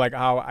 So like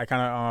how I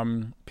kind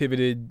of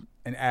pivoted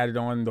and added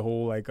on the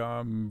whole like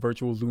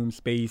virtual Zoom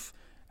space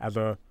as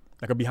a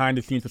behind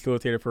the scenes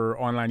facilitator for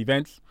online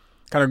events,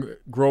 kind of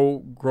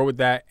grow with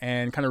that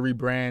and kind of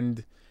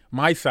rebrand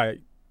my site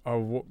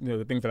of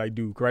the things that I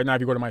do. Right now, if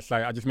you go to my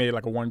site, I just made it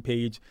like a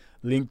 1-page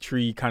link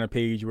tree kind of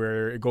page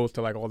where it goes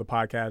to like all the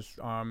podcast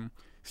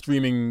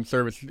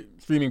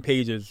streaming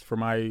pages for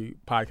my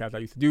podcast I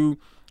used to do.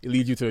 It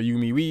leads you to a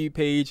YouMeWe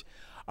page.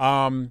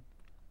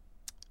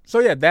 So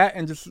yeah, that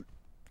and just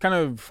kind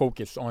of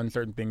focus on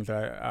certain things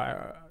that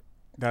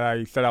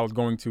I said I was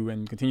going to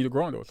and continue to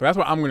grow on those. So that's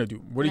what I'm going to do.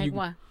 What like are you?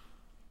 What?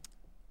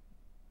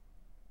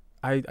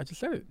 I just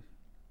said it.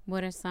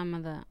 What are some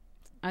of the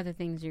other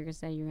things you're gonna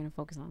say you're gonna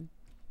focus on?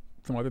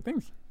 Some other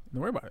things.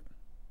 Don't worry about it.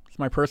 It's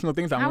my personal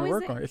things that I'm How going to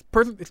is work it?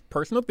 on. It's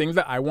personal things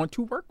that I want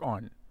to work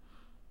on.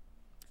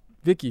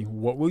 Vicky,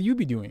 what will you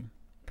be doing?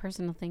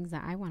 Personal things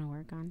that I want to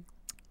work on.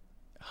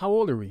 How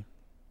old are we?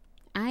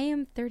 I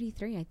am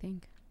 33, I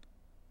think.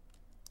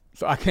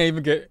 So I can't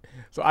even get.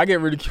 So I get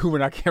ridiculed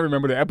when I can't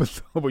remember the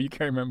episode, but you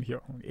can't remember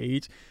your own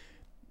age.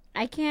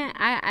 I can't.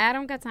 I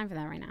don't got time for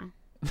that right now.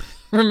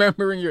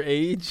 remembering your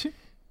age.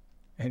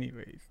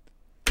 Anyways,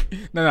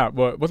 no.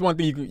 But what's one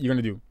thing you're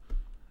gonna do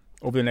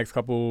over the next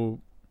couple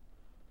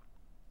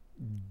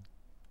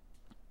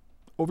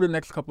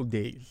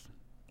days,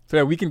 so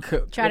that we can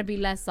try to be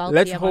less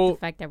salty about the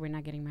fact that we're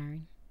not getting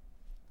married.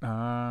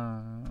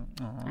 I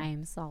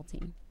am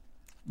salty.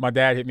 My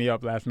dad hit me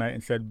up last night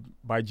and said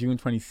by June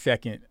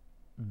 22nd,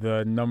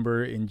 the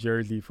number in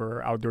Jersey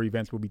for outdoor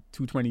events will be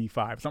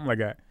 225, something like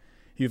that.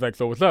 He was like,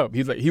 "So what's up?"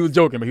 He was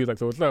joking, but he was like,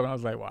 "So what's up?" And I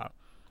was like, "Wow."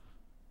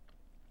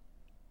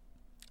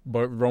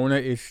 But Rona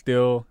is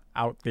still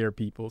out there,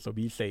 people, so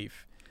be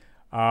safe.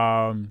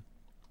 What's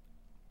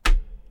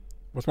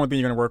one thing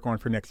you're going to work on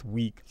for next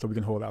week so we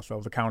can hold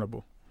ourselves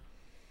accountable?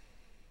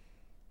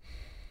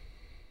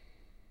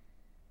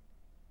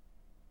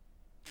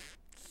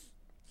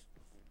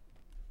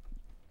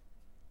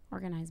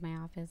 Organize my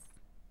office.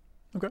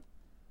 Okay.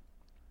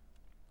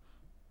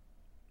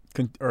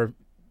 Or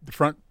the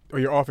front or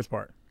your office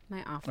part?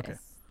 My office. Okay.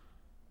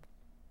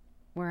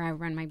 Where I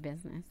run my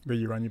business. Where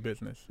you run your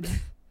business.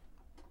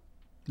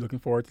 Looking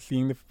forward to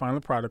seeing the final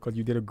product because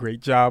you did a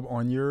great job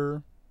on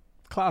your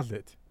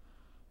closet.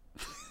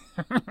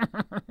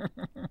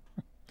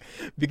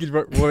 Vicky's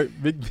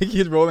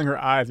rolling her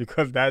eyes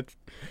because that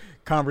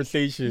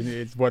conversation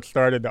is what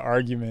started the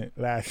argument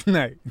last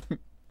night.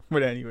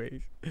 But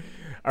anyways,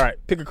 all right,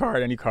 pick a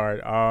card, any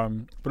card.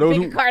 For those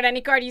pick a card, any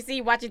card you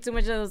see watching too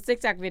much of those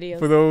TikTok videos.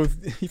 For those,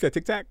 he said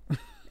TikTok?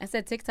 I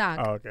said TikTok.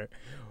 Oh, okay.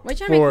 What,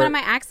 you trying to make fun of my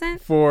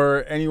accent?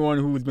 For anyone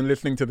who's been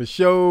listening to the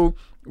show,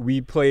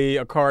 we play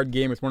a card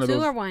game. It's one of those.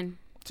 Two or one?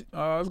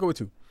 Let's go with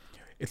two.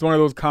 It's one of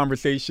those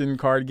conversation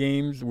card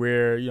games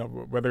where,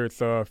 whether it's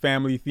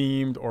family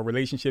themed or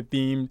relationship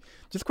themed,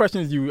 just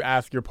questions you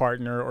ask your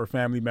partner or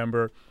family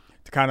member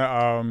to kind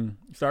of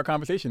start a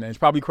conversation. And it's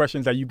probably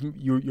questions that you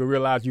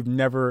realize you've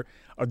never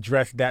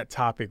addressed that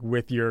topic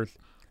with your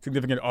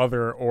significant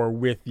other or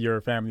with your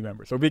family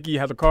member. So Vicky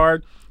has a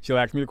card. She'll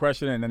ask me the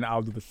question, and then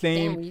I'll do the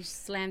same. Damn, you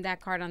slammed that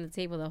card on the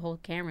table. The whole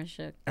camera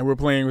shook. And we're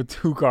playing with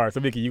two cards. So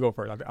Vicky, you go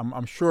first.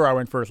 I'm sure I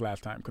went first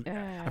last time. Cause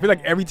I feel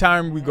like every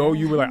time we go,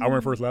 you were like, I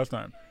went first last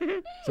time.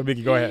 So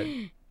Vicky, go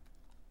ahead.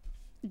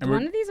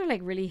 One of these are like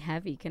really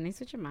heavy. Can I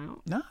switch them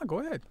out? Nah, go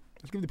ahead.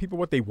 Let's give the people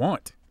what they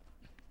want.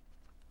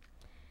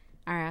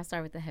 All right, I'll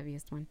start with the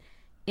heaviest one.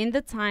 In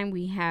the time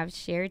we have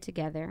shared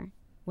together,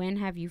 when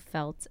have you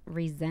felt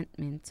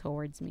resentment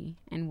towards me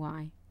and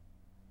why?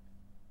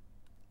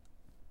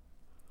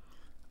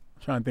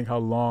 I'm trying to think how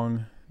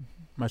long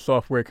my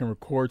software can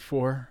record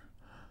for.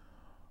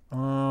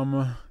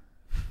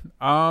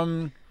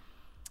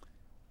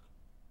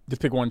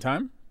 Just pick one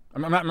time.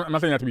 I'm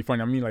not saying that to be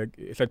funny. I mean, like,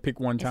 it said pick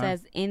one time. It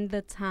says, in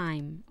the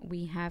time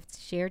we have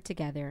shared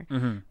together,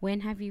 when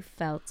have you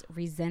felt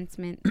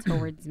resentment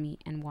towards me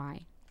and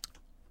why?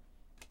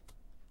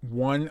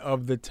 One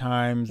of the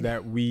times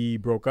that we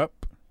broke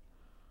up.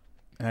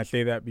 And I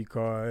say that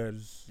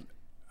because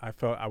I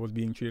felt I was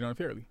being treated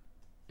unfairly.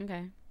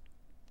 Okay.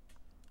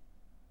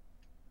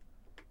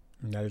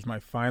 And that is my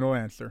final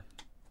answer.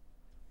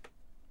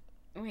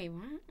 Wait,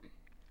 what?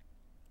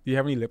 Do you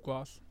have any lip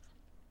gloss?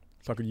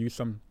 So I could use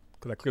some,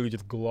 because I clearly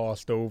just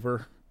glossed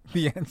over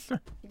the answer.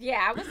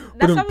 Yeah,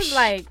 that's what I was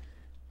like.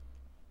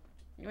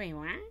 Wait,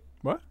 what?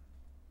 What?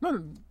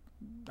 No,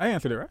 I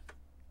answered it, right?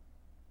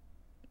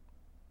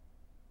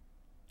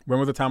 When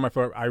was the time I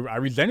felt I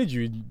resented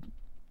you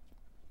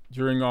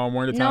during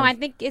one of the times? No, I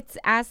think it's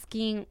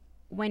asking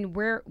when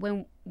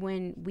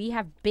we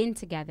have been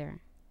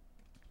together.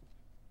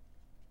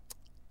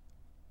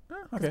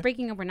 Okay. Because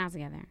breaking up, we're not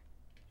together.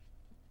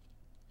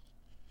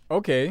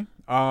 Okay.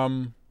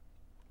 Even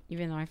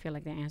though I feel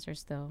like the answer is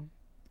still.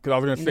 Because I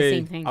was gonna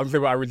say,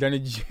 well, I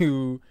resented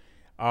you,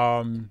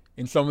 in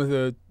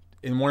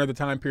one of the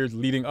time periods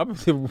leading up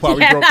to while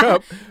we broke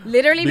up.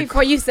 Literally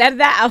before you said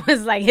that, I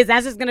was like, his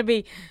answer's gonna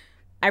be,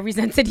 I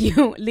resented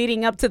you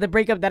leading up to the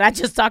breakup that I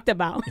just talked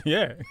about.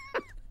 Yeah.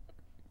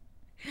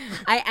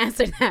 I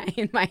answered that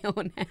in my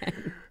own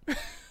head.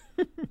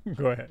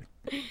 Go ahead.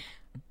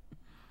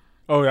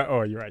 Oh,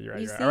 you're right.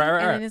 You see? All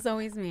right. And then it's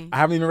always me. I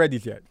haven't even read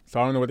these yet,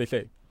 so I don't know what they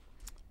say.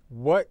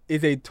 What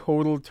is a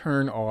total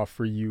turn off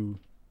for you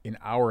in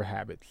our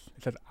habits?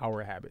 It says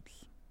our habits.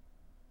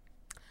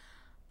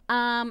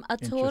 A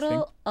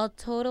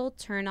total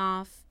turn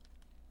off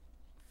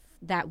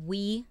that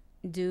we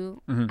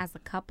do as a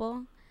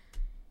couple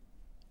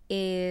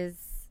is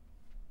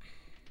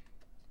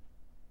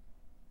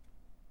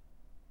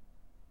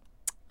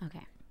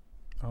okay.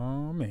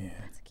 Oh man.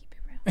 Let's keep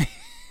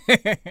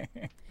it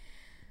real.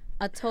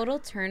 A total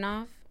turn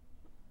off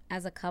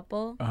as a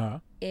couple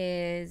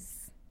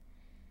is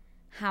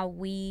how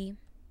we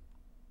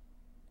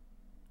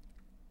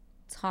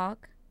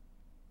talk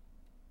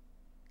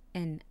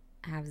and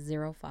have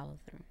zero follow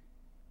through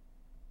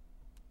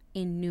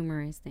in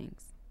numerous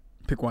things.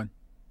 Pick one.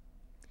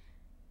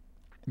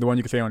 The one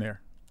you can say on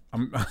air.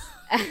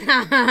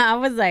 I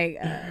was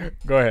like,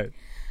 go ahead.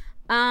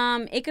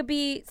 It could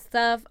be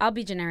stuff. I'll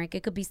be generic.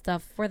 It could be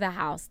stuff for the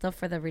house, stuff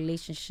for the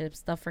relationship,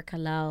 stuff for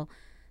Kalel,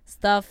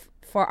 stuff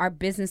for our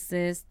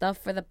businesses, stuff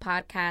for the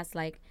podcast.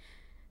 Like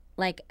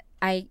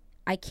I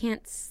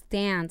can't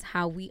stand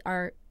how we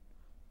are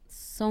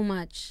so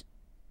much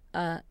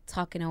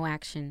talk and no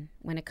action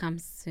when it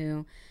comes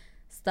to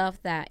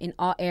stuff that in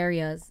all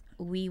areas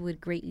we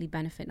would greatly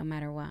benefit no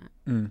matter what.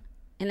 And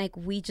like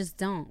we just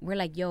don't. We're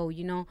like, yo,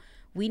 you know,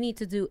 we need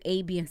to do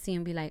A, B, and C,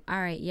 and be like, all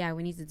right, yeah,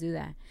 we need to do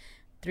that.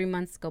 3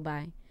 months go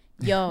by.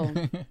 Yo,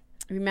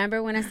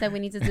 remember when I said we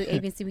need to do A,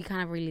 B, and C? We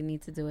kind of really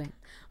need to do it.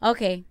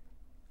 Okay.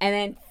 And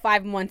then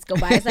 5 months go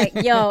by. It's like,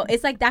 yo,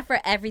 it's like that for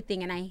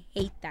everything, and I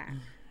hate that.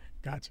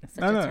 Gotcha. Such a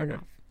turn Okay.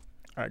 off.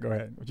 All right, go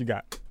ahead. What you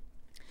got?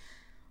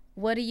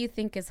 What do you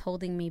think is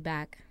holding me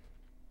back?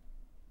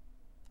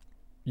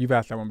 You've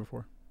asked that one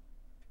before.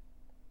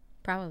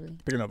 Probably.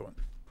 Pick another one.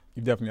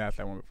 You've definitely asked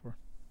that one before.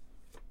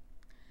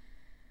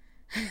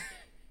 Can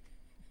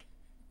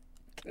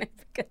I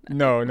pick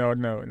another?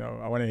 No.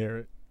 I want to hear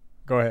it.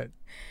 Go ahead.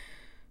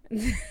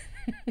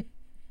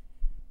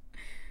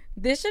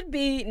 This should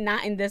be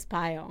not in this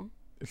pile.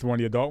 It's one of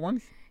the adult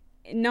ones?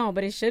 No,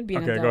 but it should be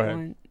an Okay, adult go ahead.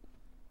 one.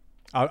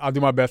 I'll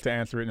do my best to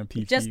answer it in a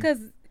PG. Just because,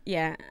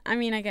 yeah. I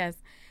mean, I guess.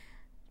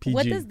 PG.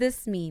 What does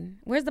this mean?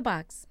 Where's the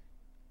box?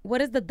 What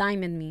does the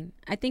diamond mean?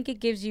 I think it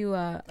gives you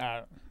an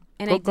go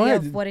idea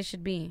ahead. of what it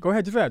should be. Go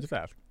ahead, just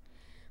ask.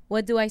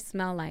 What do I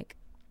smell like?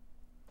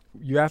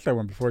 You asked that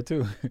one before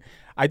too.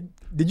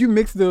 Did you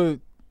mix the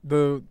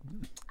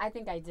I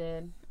think I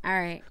did. All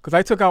right. because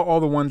I took out all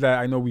the ones that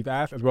I know we've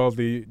asked as well as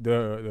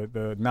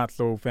the not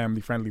so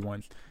family friendly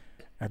ones.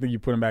 I think you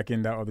put them back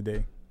in that other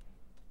day.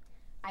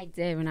 I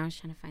did when I was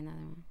trying to find the other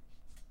one.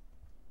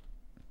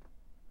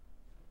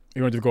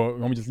 You want to just go?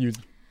 You want me to just use?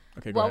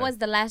 Okay. Go What ahead. was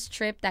the last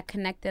trip that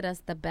connected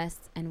us the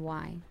best and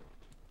why?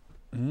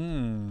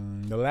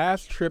 The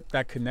last trip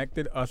that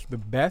connected us the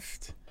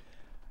best?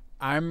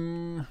 Have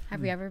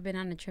we ever been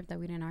on a trip that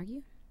we didn't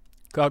argue?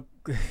 Cause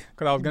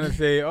I was gonna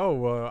say,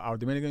 our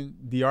Dominican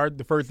DR,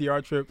 the first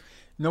DR trip.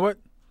 You know what?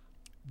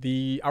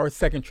 Our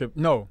second trip.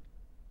 No,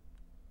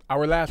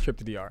 our last trip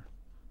to DR.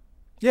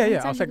 Yeah, How many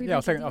our times have we second, been to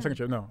our second DR?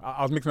 trip. No,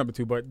 I was mixing up the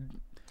two, but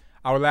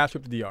our last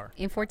trip to DR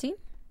In 14?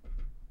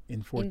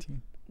 in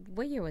 14,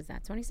 What year was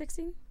that?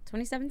 2016?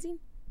 2017?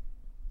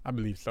 I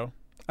believe so.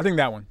 I think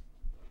that one.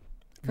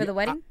 For the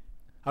wedding?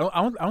 I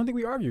don't think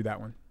we argued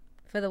that one.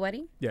 For the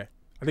wedding? Yeah,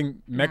 I think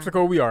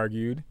Mexico we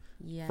argued.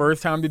 Yes.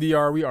 First time to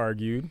DR we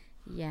argued.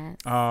 Yes.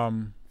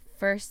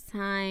 First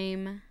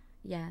time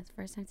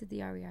to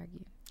DR we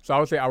argued. So I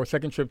would say our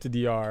second trip to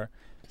DR.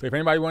 So if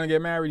anybody want to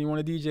get married, you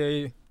want to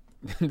DJ,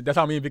 that's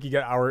how me and Vicky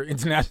get our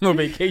international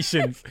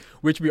vacations,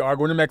 which we are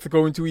going to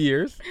Mexico in 2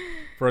 years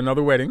for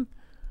another wedding.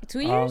 2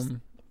 years?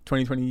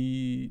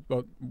 2020.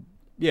 Well,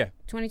 yeah,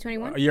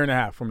 2021? a year and a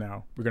half from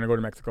now, we're gonna go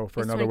to Mexico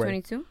for another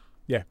wedding. 2022?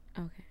 Yeah.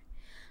 Okay.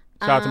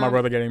 Shout out to my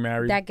brother getting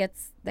married.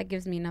 That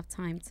gives me enough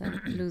time to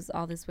lose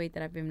all this weight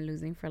that I've been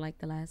losing for like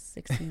the last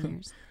 16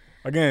 years.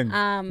 Again,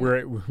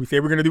 we say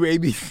we're gonna do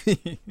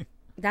ABC.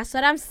 That's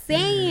what I'm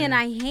saying.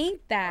 I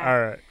hate that.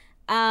 All right.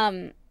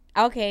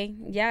 Okay.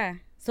 Yeah.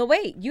 So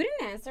wait, you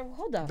didn't answer.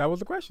 Hold up. That was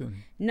the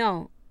question.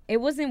 No, it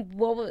wasn't.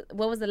 What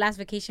was the last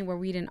vacation where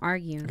we didn't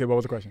argue? Okay, what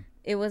was the question?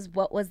 It was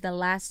what was the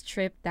last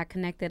trip that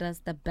connected us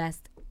the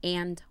best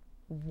and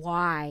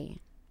why?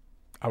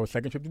 Our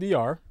second trip to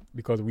DR,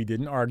 because we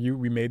didn't argue,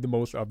 we made the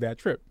most of that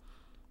trip.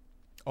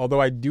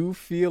 Although I do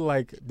feel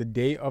like the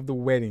day of the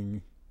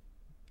wedding,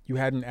 you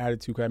had an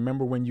attitude. 'Cause I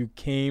remember when you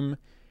came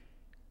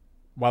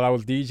while I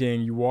was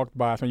DJing, you walked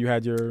by. That's when you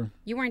had your...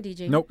 You weren't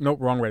DJing. Nope,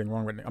 wrong wedding.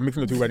 I'm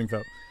mixing the two weddings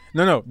up.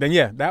 No, then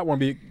yeah, that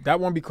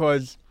one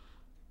because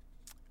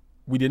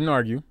we didn't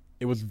argue.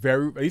 It was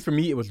at least for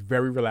me, it was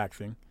very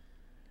relaxing.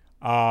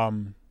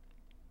 And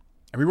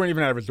we weren't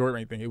even at a resort or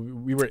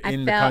anything. We were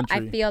in the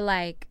country. I feel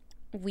like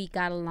we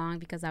got along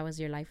because I was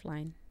your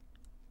lifeline.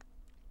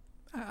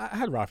 I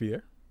had Rafi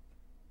there.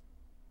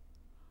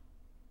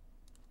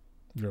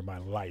 You're my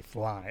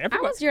lifeline.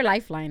 I was your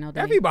lifeline all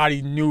day.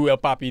 Everybody knew El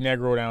Papi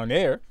Negro down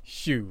there.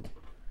 Shoot.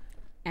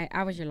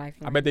 I was your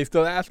lifeline. I bet they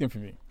still asking for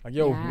me. Like,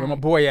 yo, Yeah. where my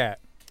boy at?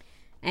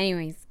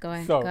 Anyways, go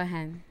ahead. So- Go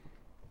ahead.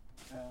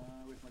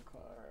 Where's my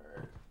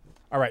card?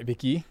 All right,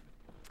 Vicky.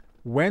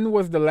 When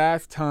was the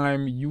last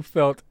time you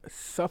felt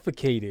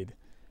suffocated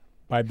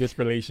by this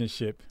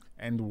relationship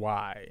and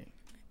why?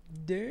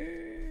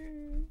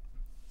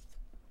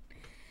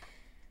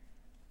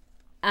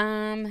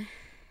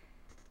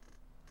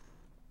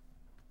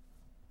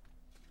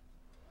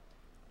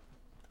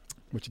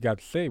 What you got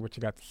to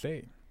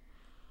say?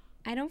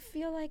 I don't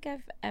feel like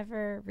I've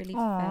ever really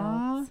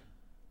Aw. felt.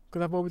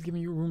 Because I've always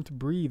given you room to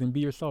breathe and be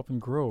yourself and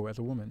grow as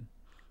a woman,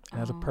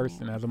 and as a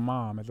person, Aw. as a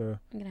mom, as a...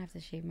 I'm gonna have to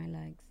shave my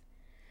legs.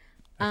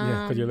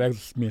 Yeah, because your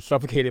legs being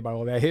suffocated by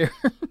all that hair.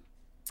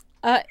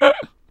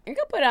 You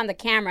can put it on the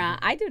camera.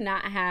 I do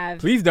not have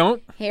Please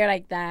don't. hair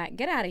like that.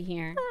 Get out of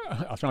here.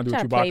 I was trying to do a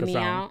Try to play Chewbacca me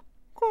sound. out.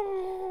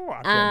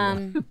 I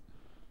can't.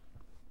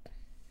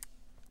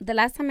 The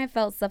last time I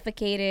felt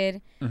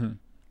suffocated, Mhm.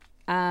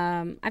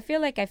 I feel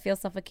like I feel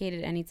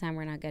suffocated anytime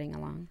we're not getting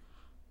along.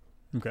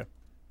 Okay.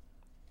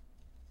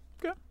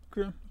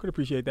 could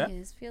appreciate that. Yeah,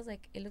 this feels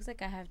like it looks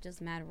like I have just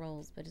mad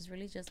rolls, but it's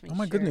really just my Oh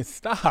my shirt, goodness,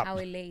 stop. how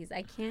it lays.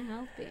 I can't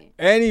help it.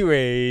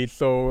 Anyway,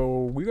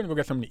 so we're gonna go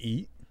get something to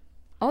eat.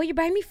 Oh, you're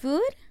buying me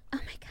food? Oh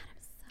my god,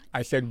 I'm so.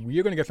 I said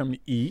we're gonna get something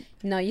to eat,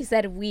 No, you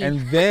said we. and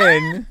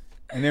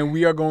then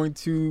we are going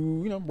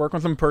to work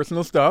on some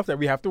personal stuff that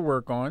we have to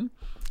work on.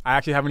 I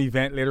actually have an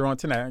event later on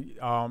tonight.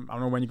 I don't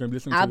know when you're gonna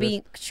listen to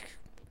this.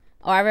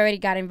 I've already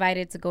got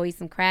invited to go eat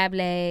some crab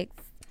legs.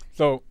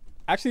 So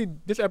actually,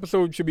 this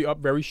episode should be up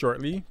very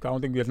shortly. I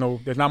don't think there's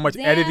not much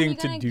editing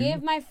to do.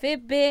 Give my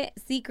Fitbit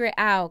secret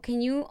out.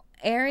 Can you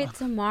air it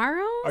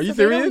tomorrow? Are you so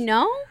they serious? don't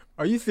know?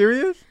 Are you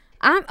serious?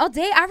 I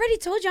already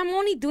told you I'm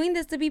only doing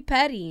this to be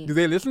petty. Do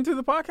they listen to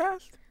the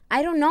podcast?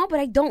 I don't know, but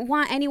I don't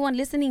want anyone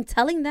listening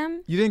telling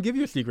them. You didn't give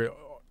your secret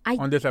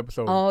on this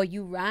episode. Oh,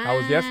 you right. That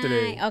was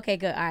yesterday. Okay,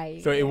 good. All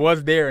right. So it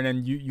was there, and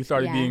then you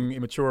started being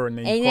immature, and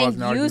then you caused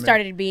an argument.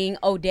 Started being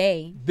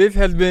O'Day. This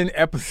has been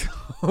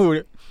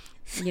episode.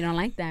 You don't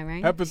like that,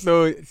 right?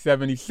 Episode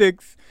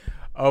 76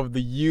 of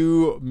the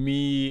You,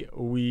 Me,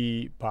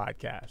 We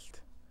podcast.